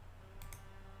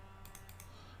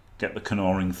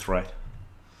canoring threat.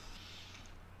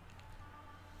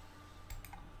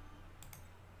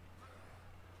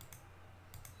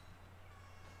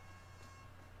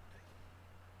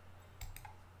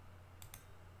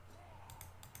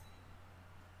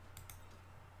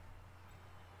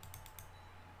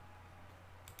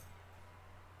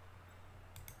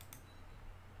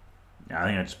 Yeah, I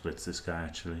think I'd split this guy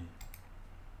actually.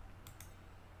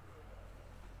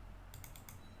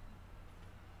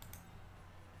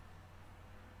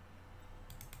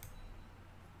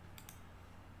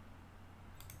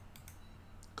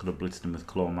 Could have blitzed him with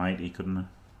Claw Mighty, couldn't I?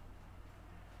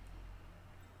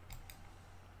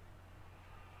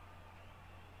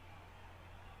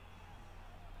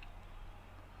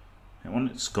 I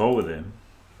wanted to score with him.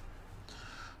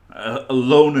 A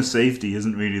loner safety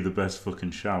isn't really the best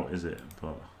fucking shout, is it?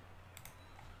 But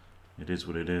it is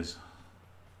what it is.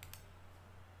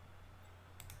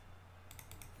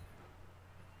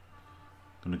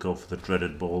 Gonna go for the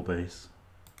dreaded ball base.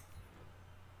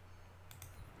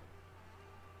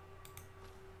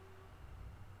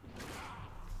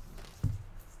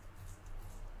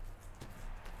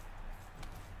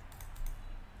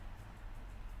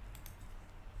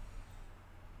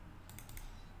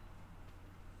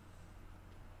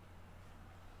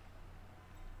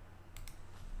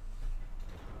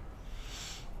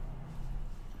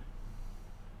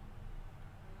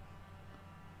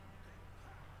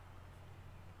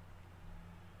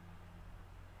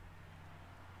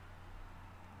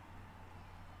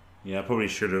 Yeah, I probably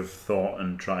should have thought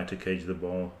and tried to cage the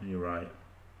ball. You're right.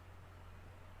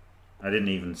 I didn't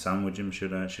even sandwich him,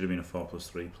 should I? It should have been a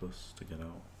 4+3+ to get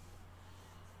out.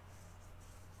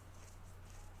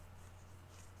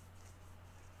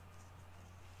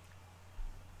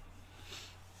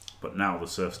 But now the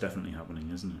surf's definitely happening,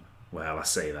 isn't it? Well, I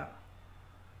say that.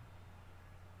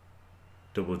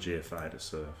 Double GFI to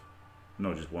surf.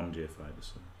 No, just one GFI to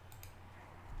surf.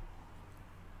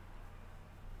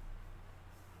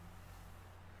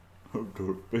 Oh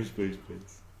god, base.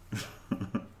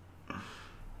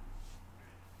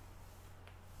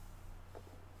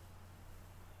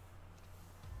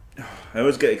 I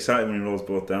always get excited when he rolls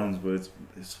both downs, but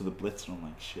it's for the blitz and I'm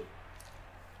like, shit.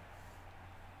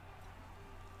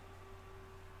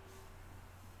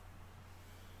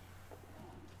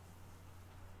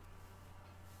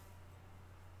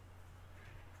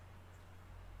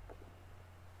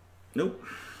 Nope.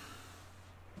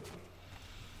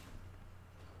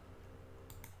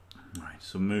 Right,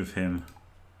 so move him.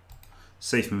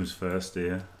 Safe moves first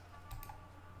here.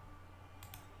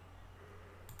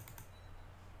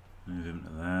 Move him to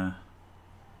there.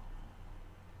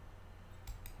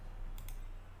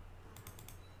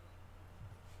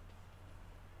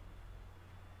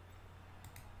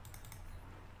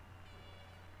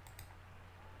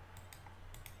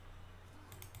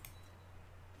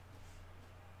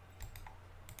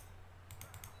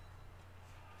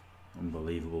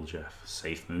 Unbelievable, Jeff.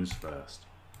 Safe moves first.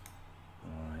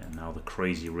 Alright, and now the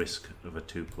crazy risk of a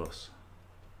 2+.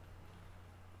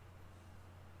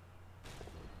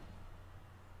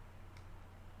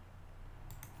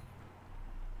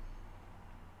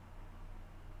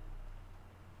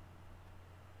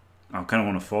 I kind of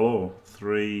want to follow.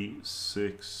 3,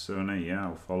 6, 7, 8. Yeah,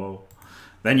 I'll follow.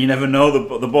 Then you never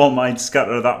know. The ball might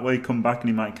scatter that way, come back, and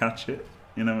he might catch it.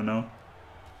 You never know.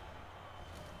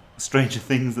 Stranger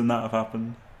things than that have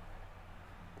happened.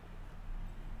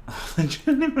 The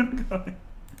journeyman guy.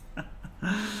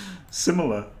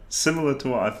 Similar to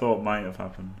what I thought might have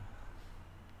happened.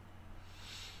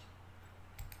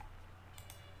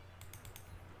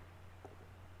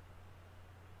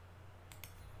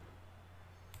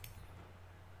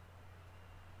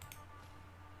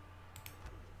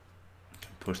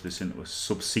 Push this into a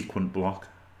subsequent block.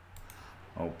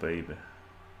 Oh baby.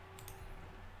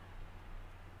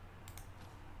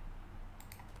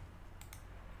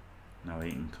 Now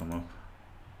he can come up.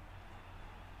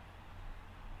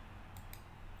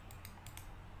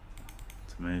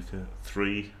 To make a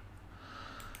 3.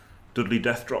 Dudley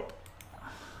death drop.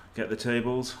 Get the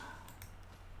tables.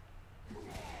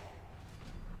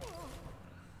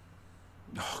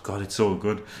 Oh god, it's so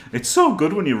good. It's so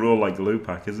good when you roll like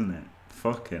Lupac, isn't it?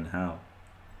 Fucking hell.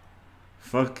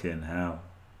 Fucking hell.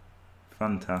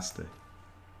 Fantastic.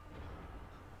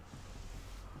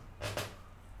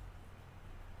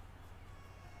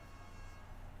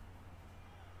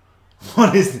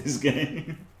 What is this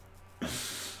game?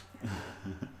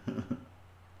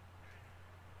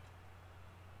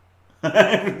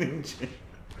 Everything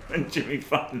when Jimmy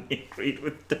finally agreed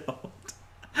with Dot.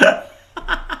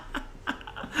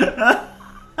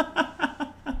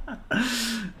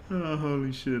 Oh,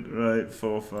 holy shit. Right,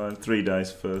 4, 5. 3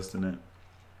 dice first, isn't it?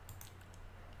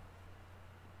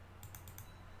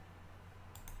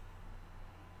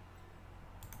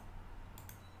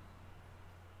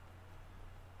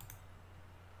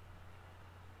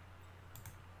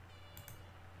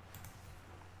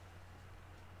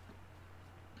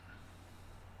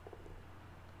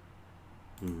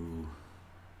 Ooh.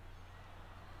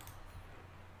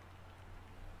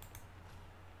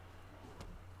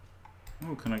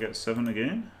 Oh, can I get 7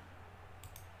 again?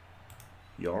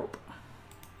 Yarp.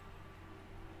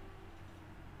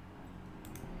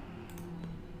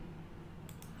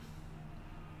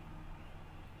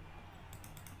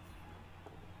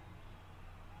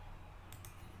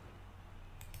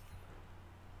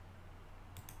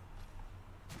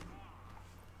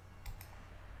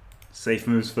 Safe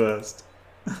moves first.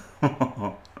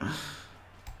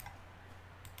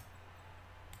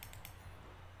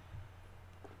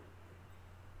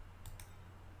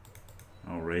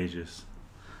 Outrageous.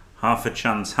 Half a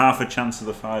chance of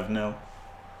the 5-0.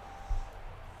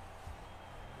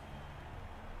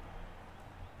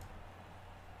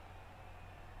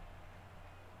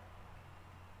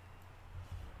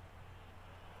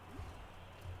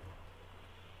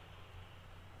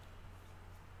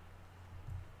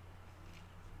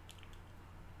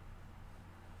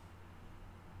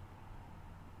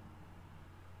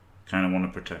 Kind of want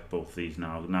to protect both these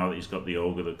now that he's got the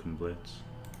ogre that can blitz.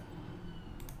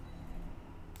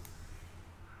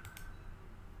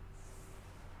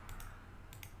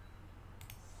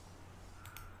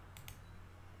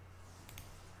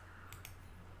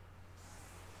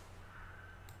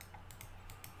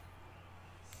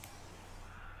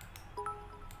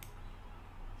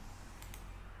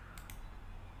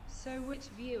 So which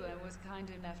viewer was kind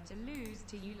enough to lose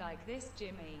to you like this,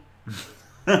 Jimmy?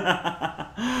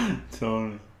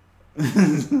 Totally.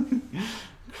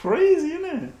 Crazy, isn't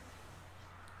it?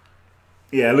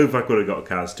 Yeah, Luvac would have got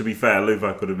Kaz. To be fair,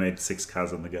 Luvac would have made 6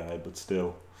 Kaz on the guy, but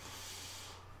still.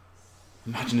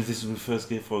 Imagine if this was my first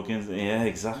game 4 games. Yeah,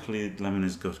 exactly. Lemon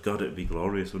is good. God, it'd be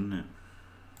glorious, wouldn't it?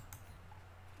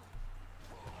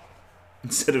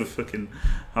 Instead of fucking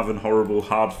having horrible,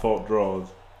 hard-fought draws.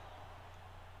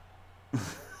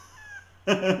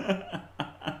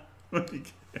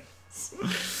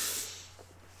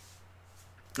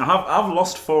 I've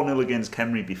lost 4-0 against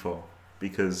Kenry before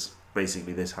because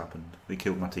basically this happened. They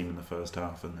killed my team in the first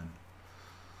half and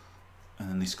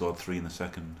then they scored 3 in the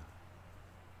second.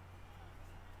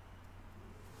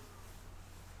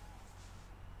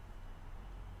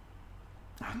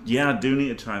 Yeah, I do need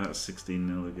to try that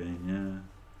 16-0 again, yeah.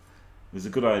 It was a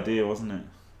good idea, wasn't it?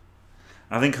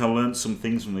 I think I learnt some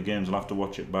things from the games. I'll have to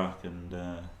watch it back and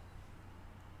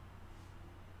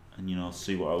you know,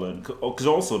 see what I learned. Because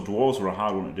also dwarves were a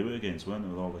hard one to do it against, weren't they,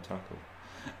 with all the tackle?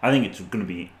 I think it's going to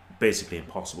be basically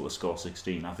impossible to score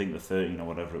 16. I think the 13 or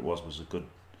whatever it was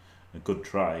a good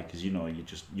try because you know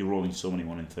you're rolling so many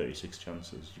 1 in 36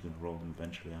 chances. You're going to roll them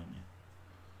eventually, aren't you?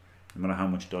 No matter how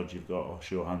much dodge you've got or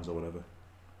sure hands or whatever.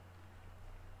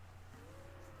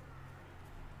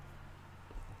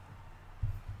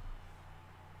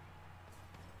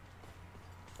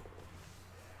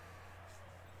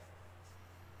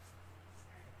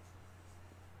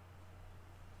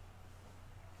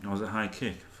 Oh, was it high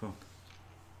kick? Fuck.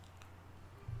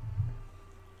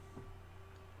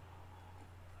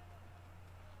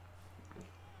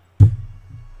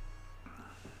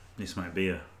 This might be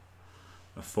a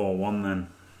 4-1 then.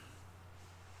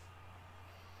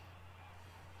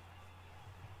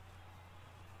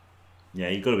 Yeah,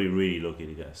 you've got to be really lucky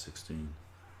to get a 16.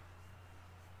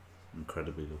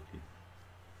 Incredibly lucky.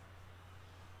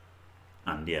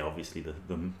 And yeah, obviously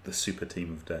the super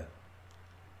team of death.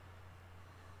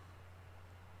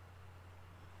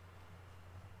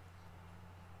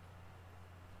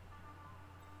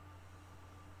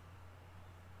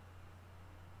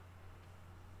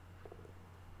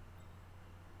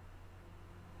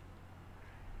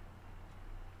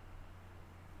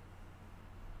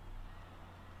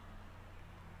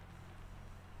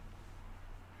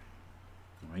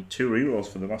 Right, 2 rerolls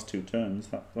for the last 2 turns.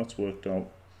 That's worked out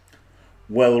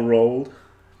well rolled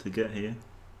to get here.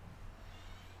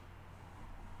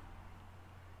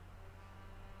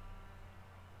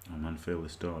 Oh man, fail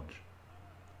this dodge.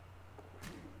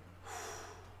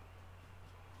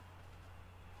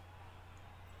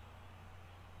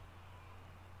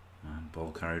 Man,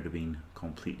 ball carrier had been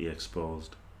completely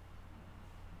exposed.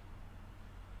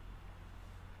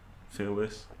 Feel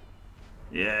this?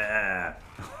 Yeah!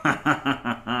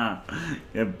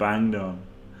 Get banged on.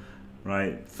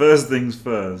 Right, first things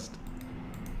first.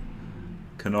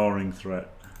 Canoring threat.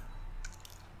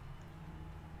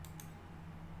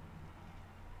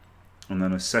 And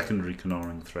then a secondary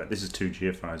canoring threat. This is 2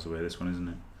 GFIs away, this one, isn't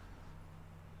it?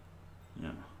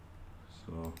 Yeah.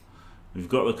 So, we've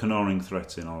got the canoring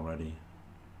threats in already.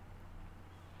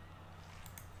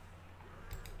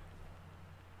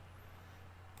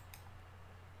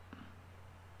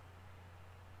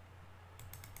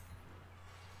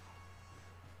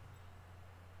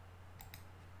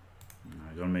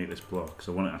 I gotta make this block,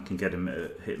 so I can get him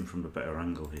hit him from a better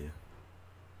angle here.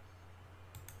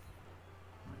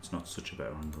 It's not such a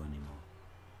better angle anymore.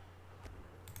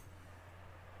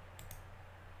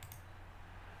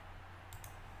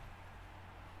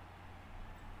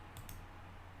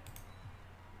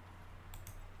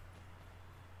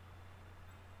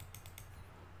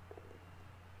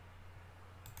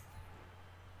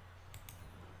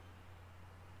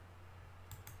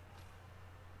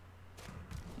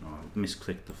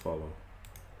 Misclicked the follow.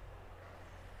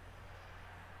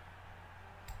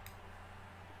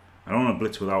 I don't want to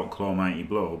blitz without Claw Mighty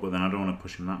Blow, but then I don't want to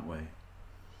push him that way.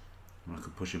 I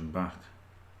could push him back.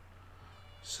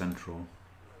 Central.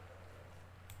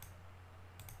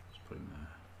 Let's put him there.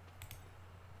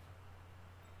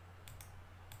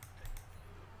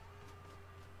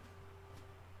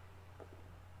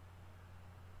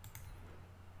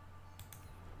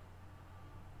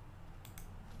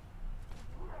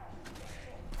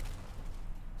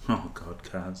 Oh god,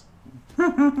 Kaz.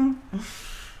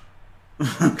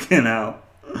 Fucking hell.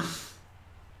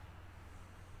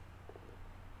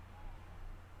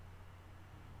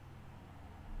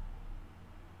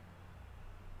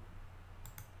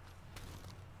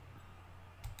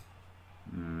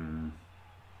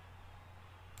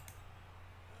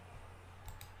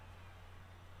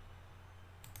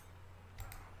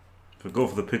 If I go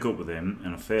for the pick-up with him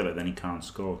and I fail it, then he can't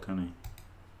score, can he?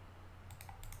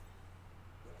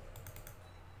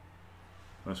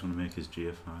 I just want to make his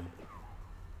GFI.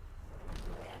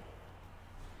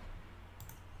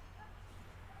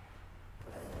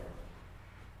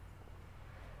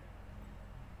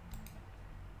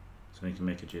 So he can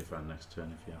make a GFI next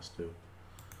turn if he has to.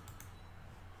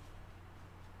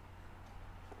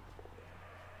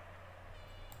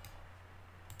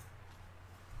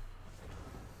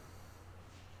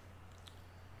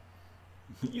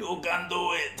 You can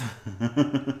do it!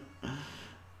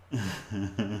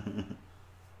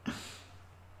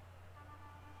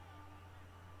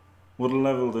 Would have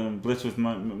levelled him. Blitz with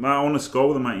my... I want to score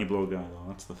with the Mighty Blow guy though,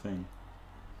 that's the thing.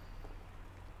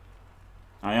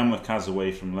 I am a Kaz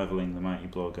away from levelling the Mighty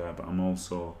Blow guy, but I'm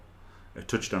also a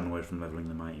touchdown away from levelling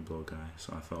the Mighty Blow guy.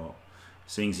 So I thought,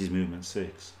 seeing as he's movement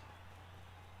 6.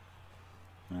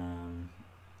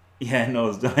 Yeah,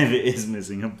 Nosedive, it is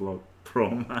missing a block.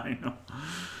 Pro minor.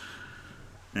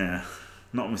 Yeah,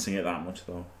 not missing it that much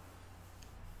though.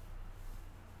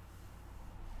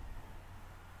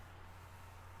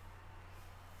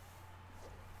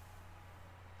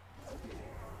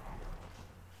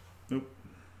 Nope.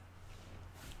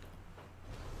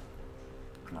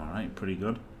 Alright, pretty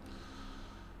good.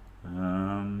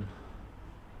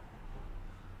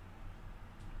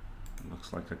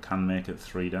 Looks like I can make it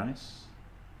 3 dice.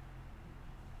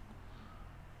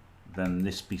 Then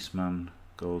this Beastman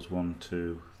goes 1,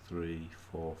 2, 3,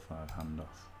 4, 5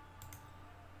 handoff.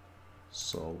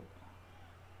 So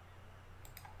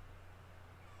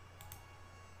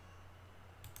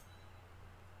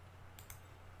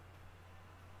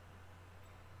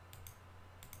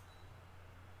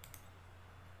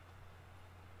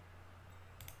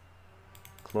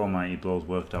Claw Mighty Blow's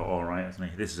worked out alright, hasn't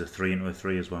he? This is a 3 into a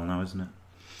 3 as well now, isn't it?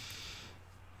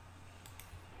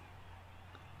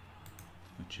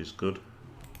 Which is good.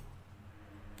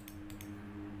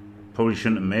 Probably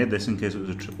shouldn't have made this in case it was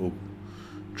a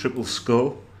triple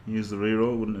skull. Use the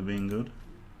reroll, wouldn't have been good.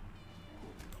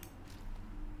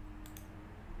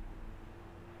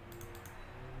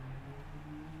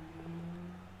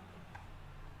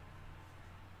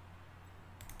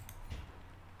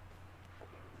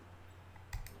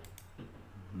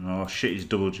 Oh shit, he's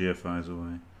double GFIs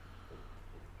away.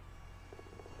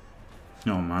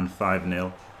 Oh man,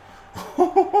 5-0.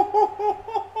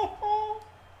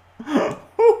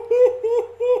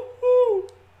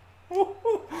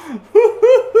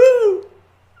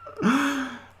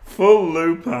 Full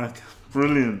loop pack.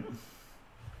 Brilliant.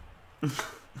 5-0.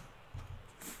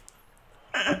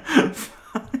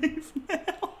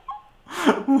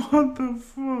 What the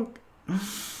fuck?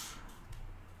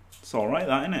 It's alright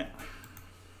that, innit?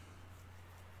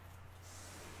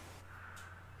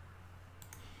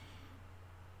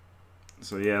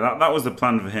 So yeah, that was the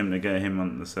plan for him, to get him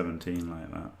on the 17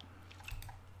 like that.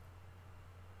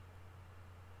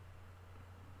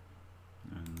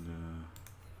 And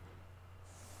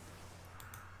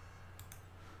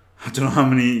I don't know how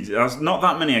many. Not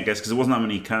that many, I guess, because it wasn't that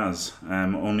many Kaz.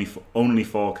 Only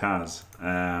 4 Kaz.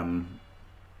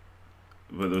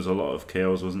 But there was a lot of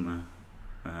KOs, wasn't there?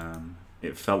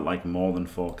 It felt like more than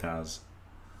 4 Kaz.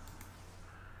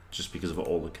 Just because of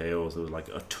all the KOs, there was like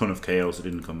a ton of KOs that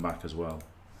didn't come back as well.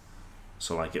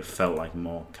 So like it felt like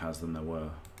more Kaz than there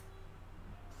were.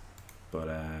 But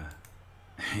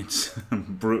it's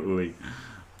brutally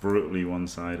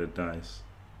one-sided dice.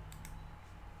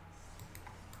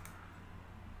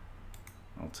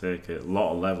 I'll take it. A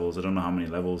lot of levels. I don't know how many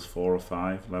levels, 4 or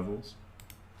 5 levels.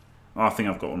 Oh, I think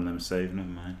I've got one of them saved, never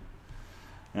mind.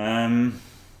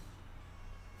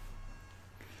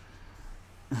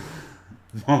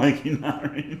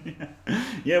 Molinari.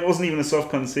 Yeah, it wasn't even a soft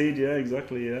concede. Yeah,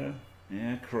 exactly. Yeah,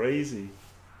 yeah, crazy.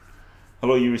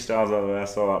 Hello, Yuri Styles out there. I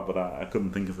saw that, but I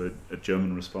couldn't think of a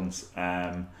German response.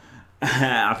 I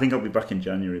think I'll be back in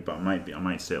January, but I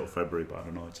might stay till February, but I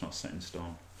don't know. It's not set in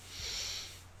stone.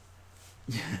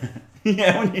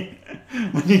 Yeah,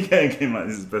 when you get a game like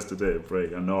this, it's best to take a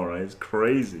break. I know, right? It's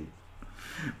crazy.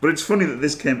 But it's funny that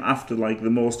this came after like the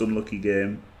most unlucky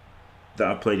game that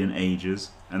I played in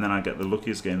ages, and then I get the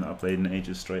luckiest game that I played in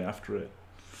ages straight after it.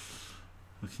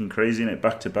 Looking crazy, innit?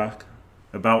 Back to back.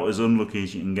 About as unlucky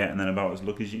as you can get, and then about as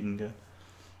lucky as you can get.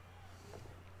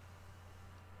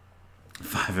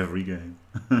 5 every game.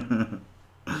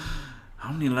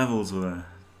 How many levels were there?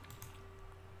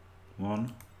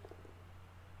 1.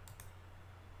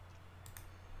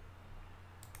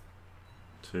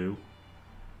 2.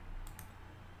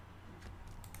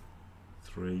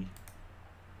 3.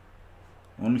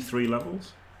 Only 3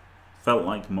 levels? Felt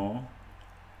like more.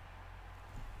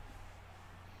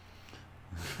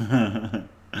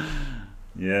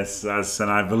 Yes, and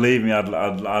I believe me,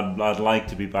 I'd like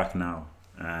to be back now.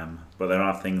 But there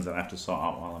are things that I have to sort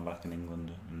out while I'm back in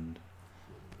England, and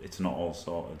it's not all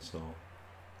sorted. So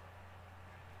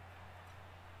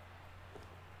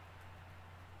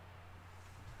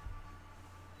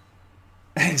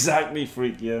exactly,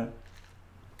 freak. Yeah.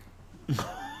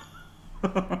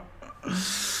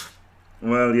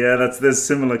 Well, yeah, there's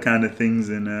similar kind of things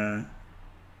in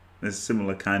there's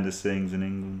similar kind of sayings in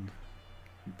England,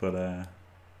 but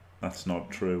that's not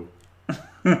true.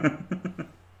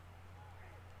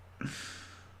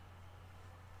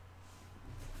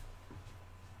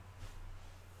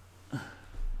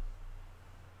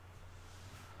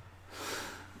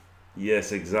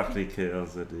 Yes, exactly,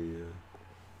 Chaos. The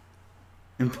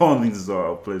important thing to sort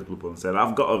out plays Blood Bowl instead.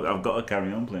 I've got to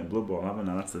carry on playing Blood Bowl, haven't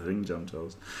I? That's the thing, John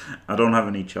Charles. I don't have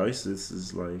any choice. This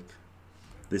is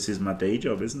my day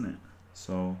job, isn't it?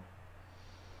 So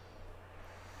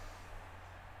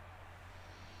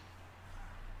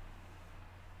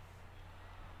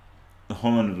the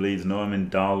Holland of Leeds. No, I'm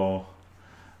in Darlow.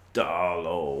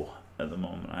 At the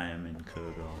moment. I am in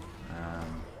Kurgal.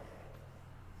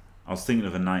 I was thinking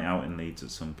of a night out in Leeds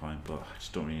at some point, but I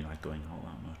just don't really like going out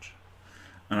that much.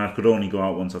 And I could only go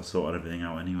out once I've sorted everything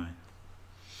out anyway.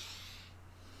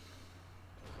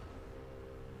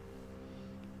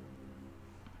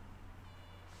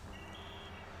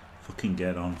 Fucking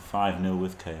get on. 5-0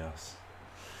 with Chaos.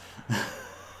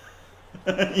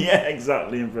 Yeah,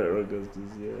 exactly, Imperator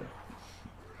Augustus, yeah.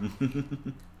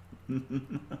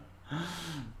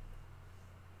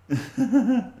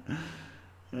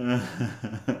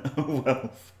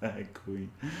 Welfare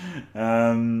Queen.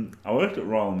 I worked at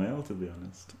Royal Mail, to be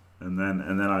honest, and then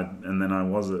I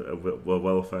was a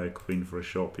welfare queen for a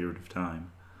short period of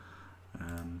time.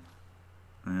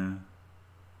 Yeah,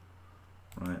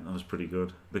 right, that was pretty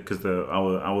good because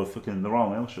our fucking the Royal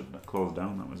Mail closed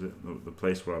down. That was it. The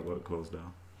place where I worked closed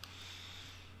down.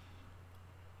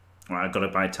 Right, I got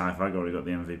it by Typh. I already got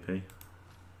the MVP.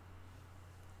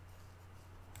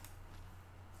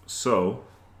 So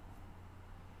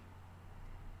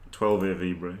 12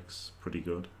 AV breaks, pretty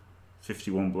good.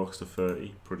 51 blocks to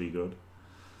 30, pretty good.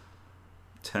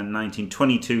 10, 19,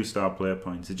 22 star player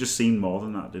points. It just seemed more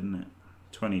than that, didn't it?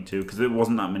 22, because there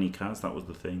wasn't that many cards, that was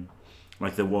the thing.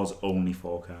 Like, there was only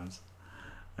 4 cards.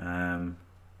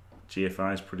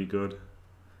 GFI is pretty good.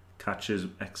 Catches,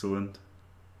 excellent.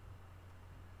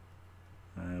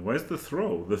 Where's the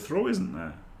throw? The throw isn't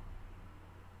there.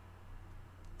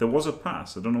 There was a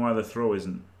pass. I don't know why the throw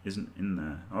isn't in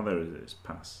there. Oh, there it is.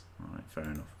 Pass. Alright, fair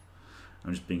enough.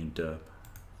 I'm just being a derp.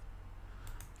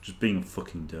 Just being a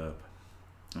fucking derp.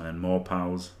 And then more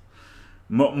pals.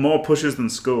 More pushes than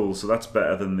skulls, so that's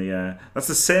better than the... that's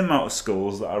the same amount of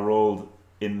skulls that I rolled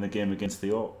in the game against the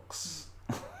Orcs.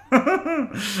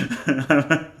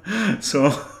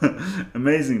 So,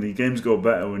 amazingly, games go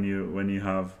better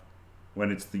when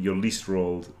it's your least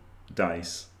rolled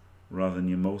dice rather than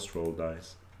your most rolled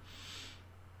dice.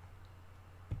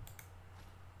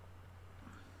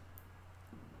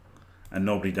 And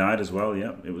nobody died as well.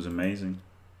 Yep, it was amazing.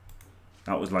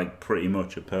 That was like pretty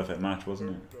much a perfect match,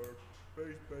 wasn't it?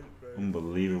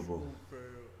 Unbelievable.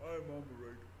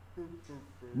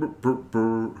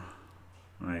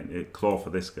 Right, claw for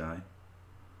this guy.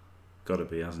 Gotta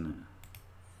be, hasn't it?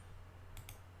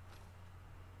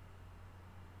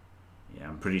 Yeah,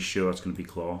 I'm pretty sure it's going to be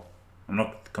claw. I'm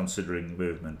not considering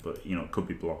movement, but you know, it could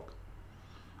be block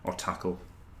or tackle.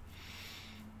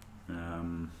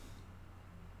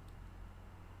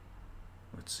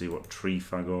 Let's see what Tree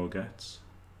Fagor gets.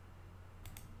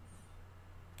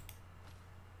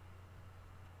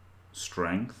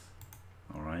 Strength.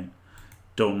 Alright.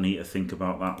 Don't need to think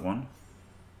about that one.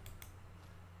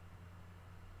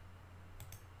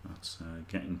 That's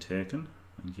getting taken.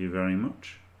 Thank you very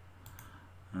much.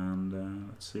 And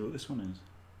let's see what this one is.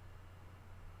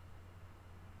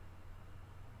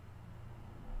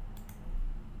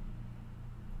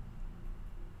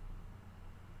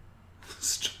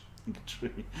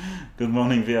 Tree. Good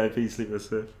morning, VIP Sleeper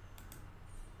Safe.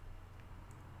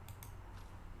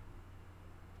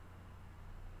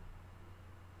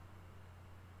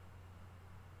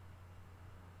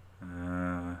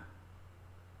 Right.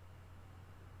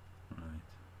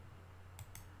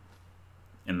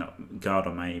 And guard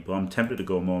on Mighty Blow. I'm tempted to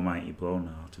go more Mighty Blow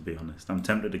now, to be honest. I'm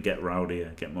tempted to get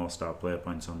rowdier, get more star player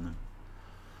points on them.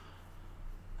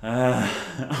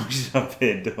 I'm just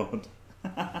happy, don't.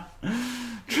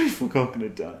 Tree for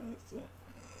coconut die.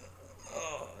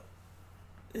 Oh,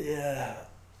 yeah.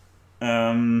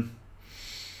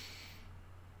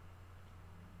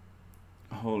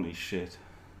 Holy shit.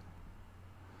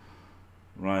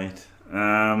 Right.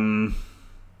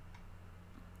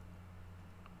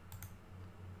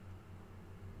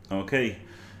 Okay.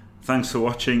 Thanks for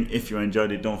watching. If you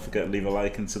enjoyed it, don't forget to leave a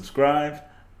like and subscribe.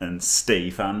 And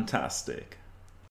stay fantastic.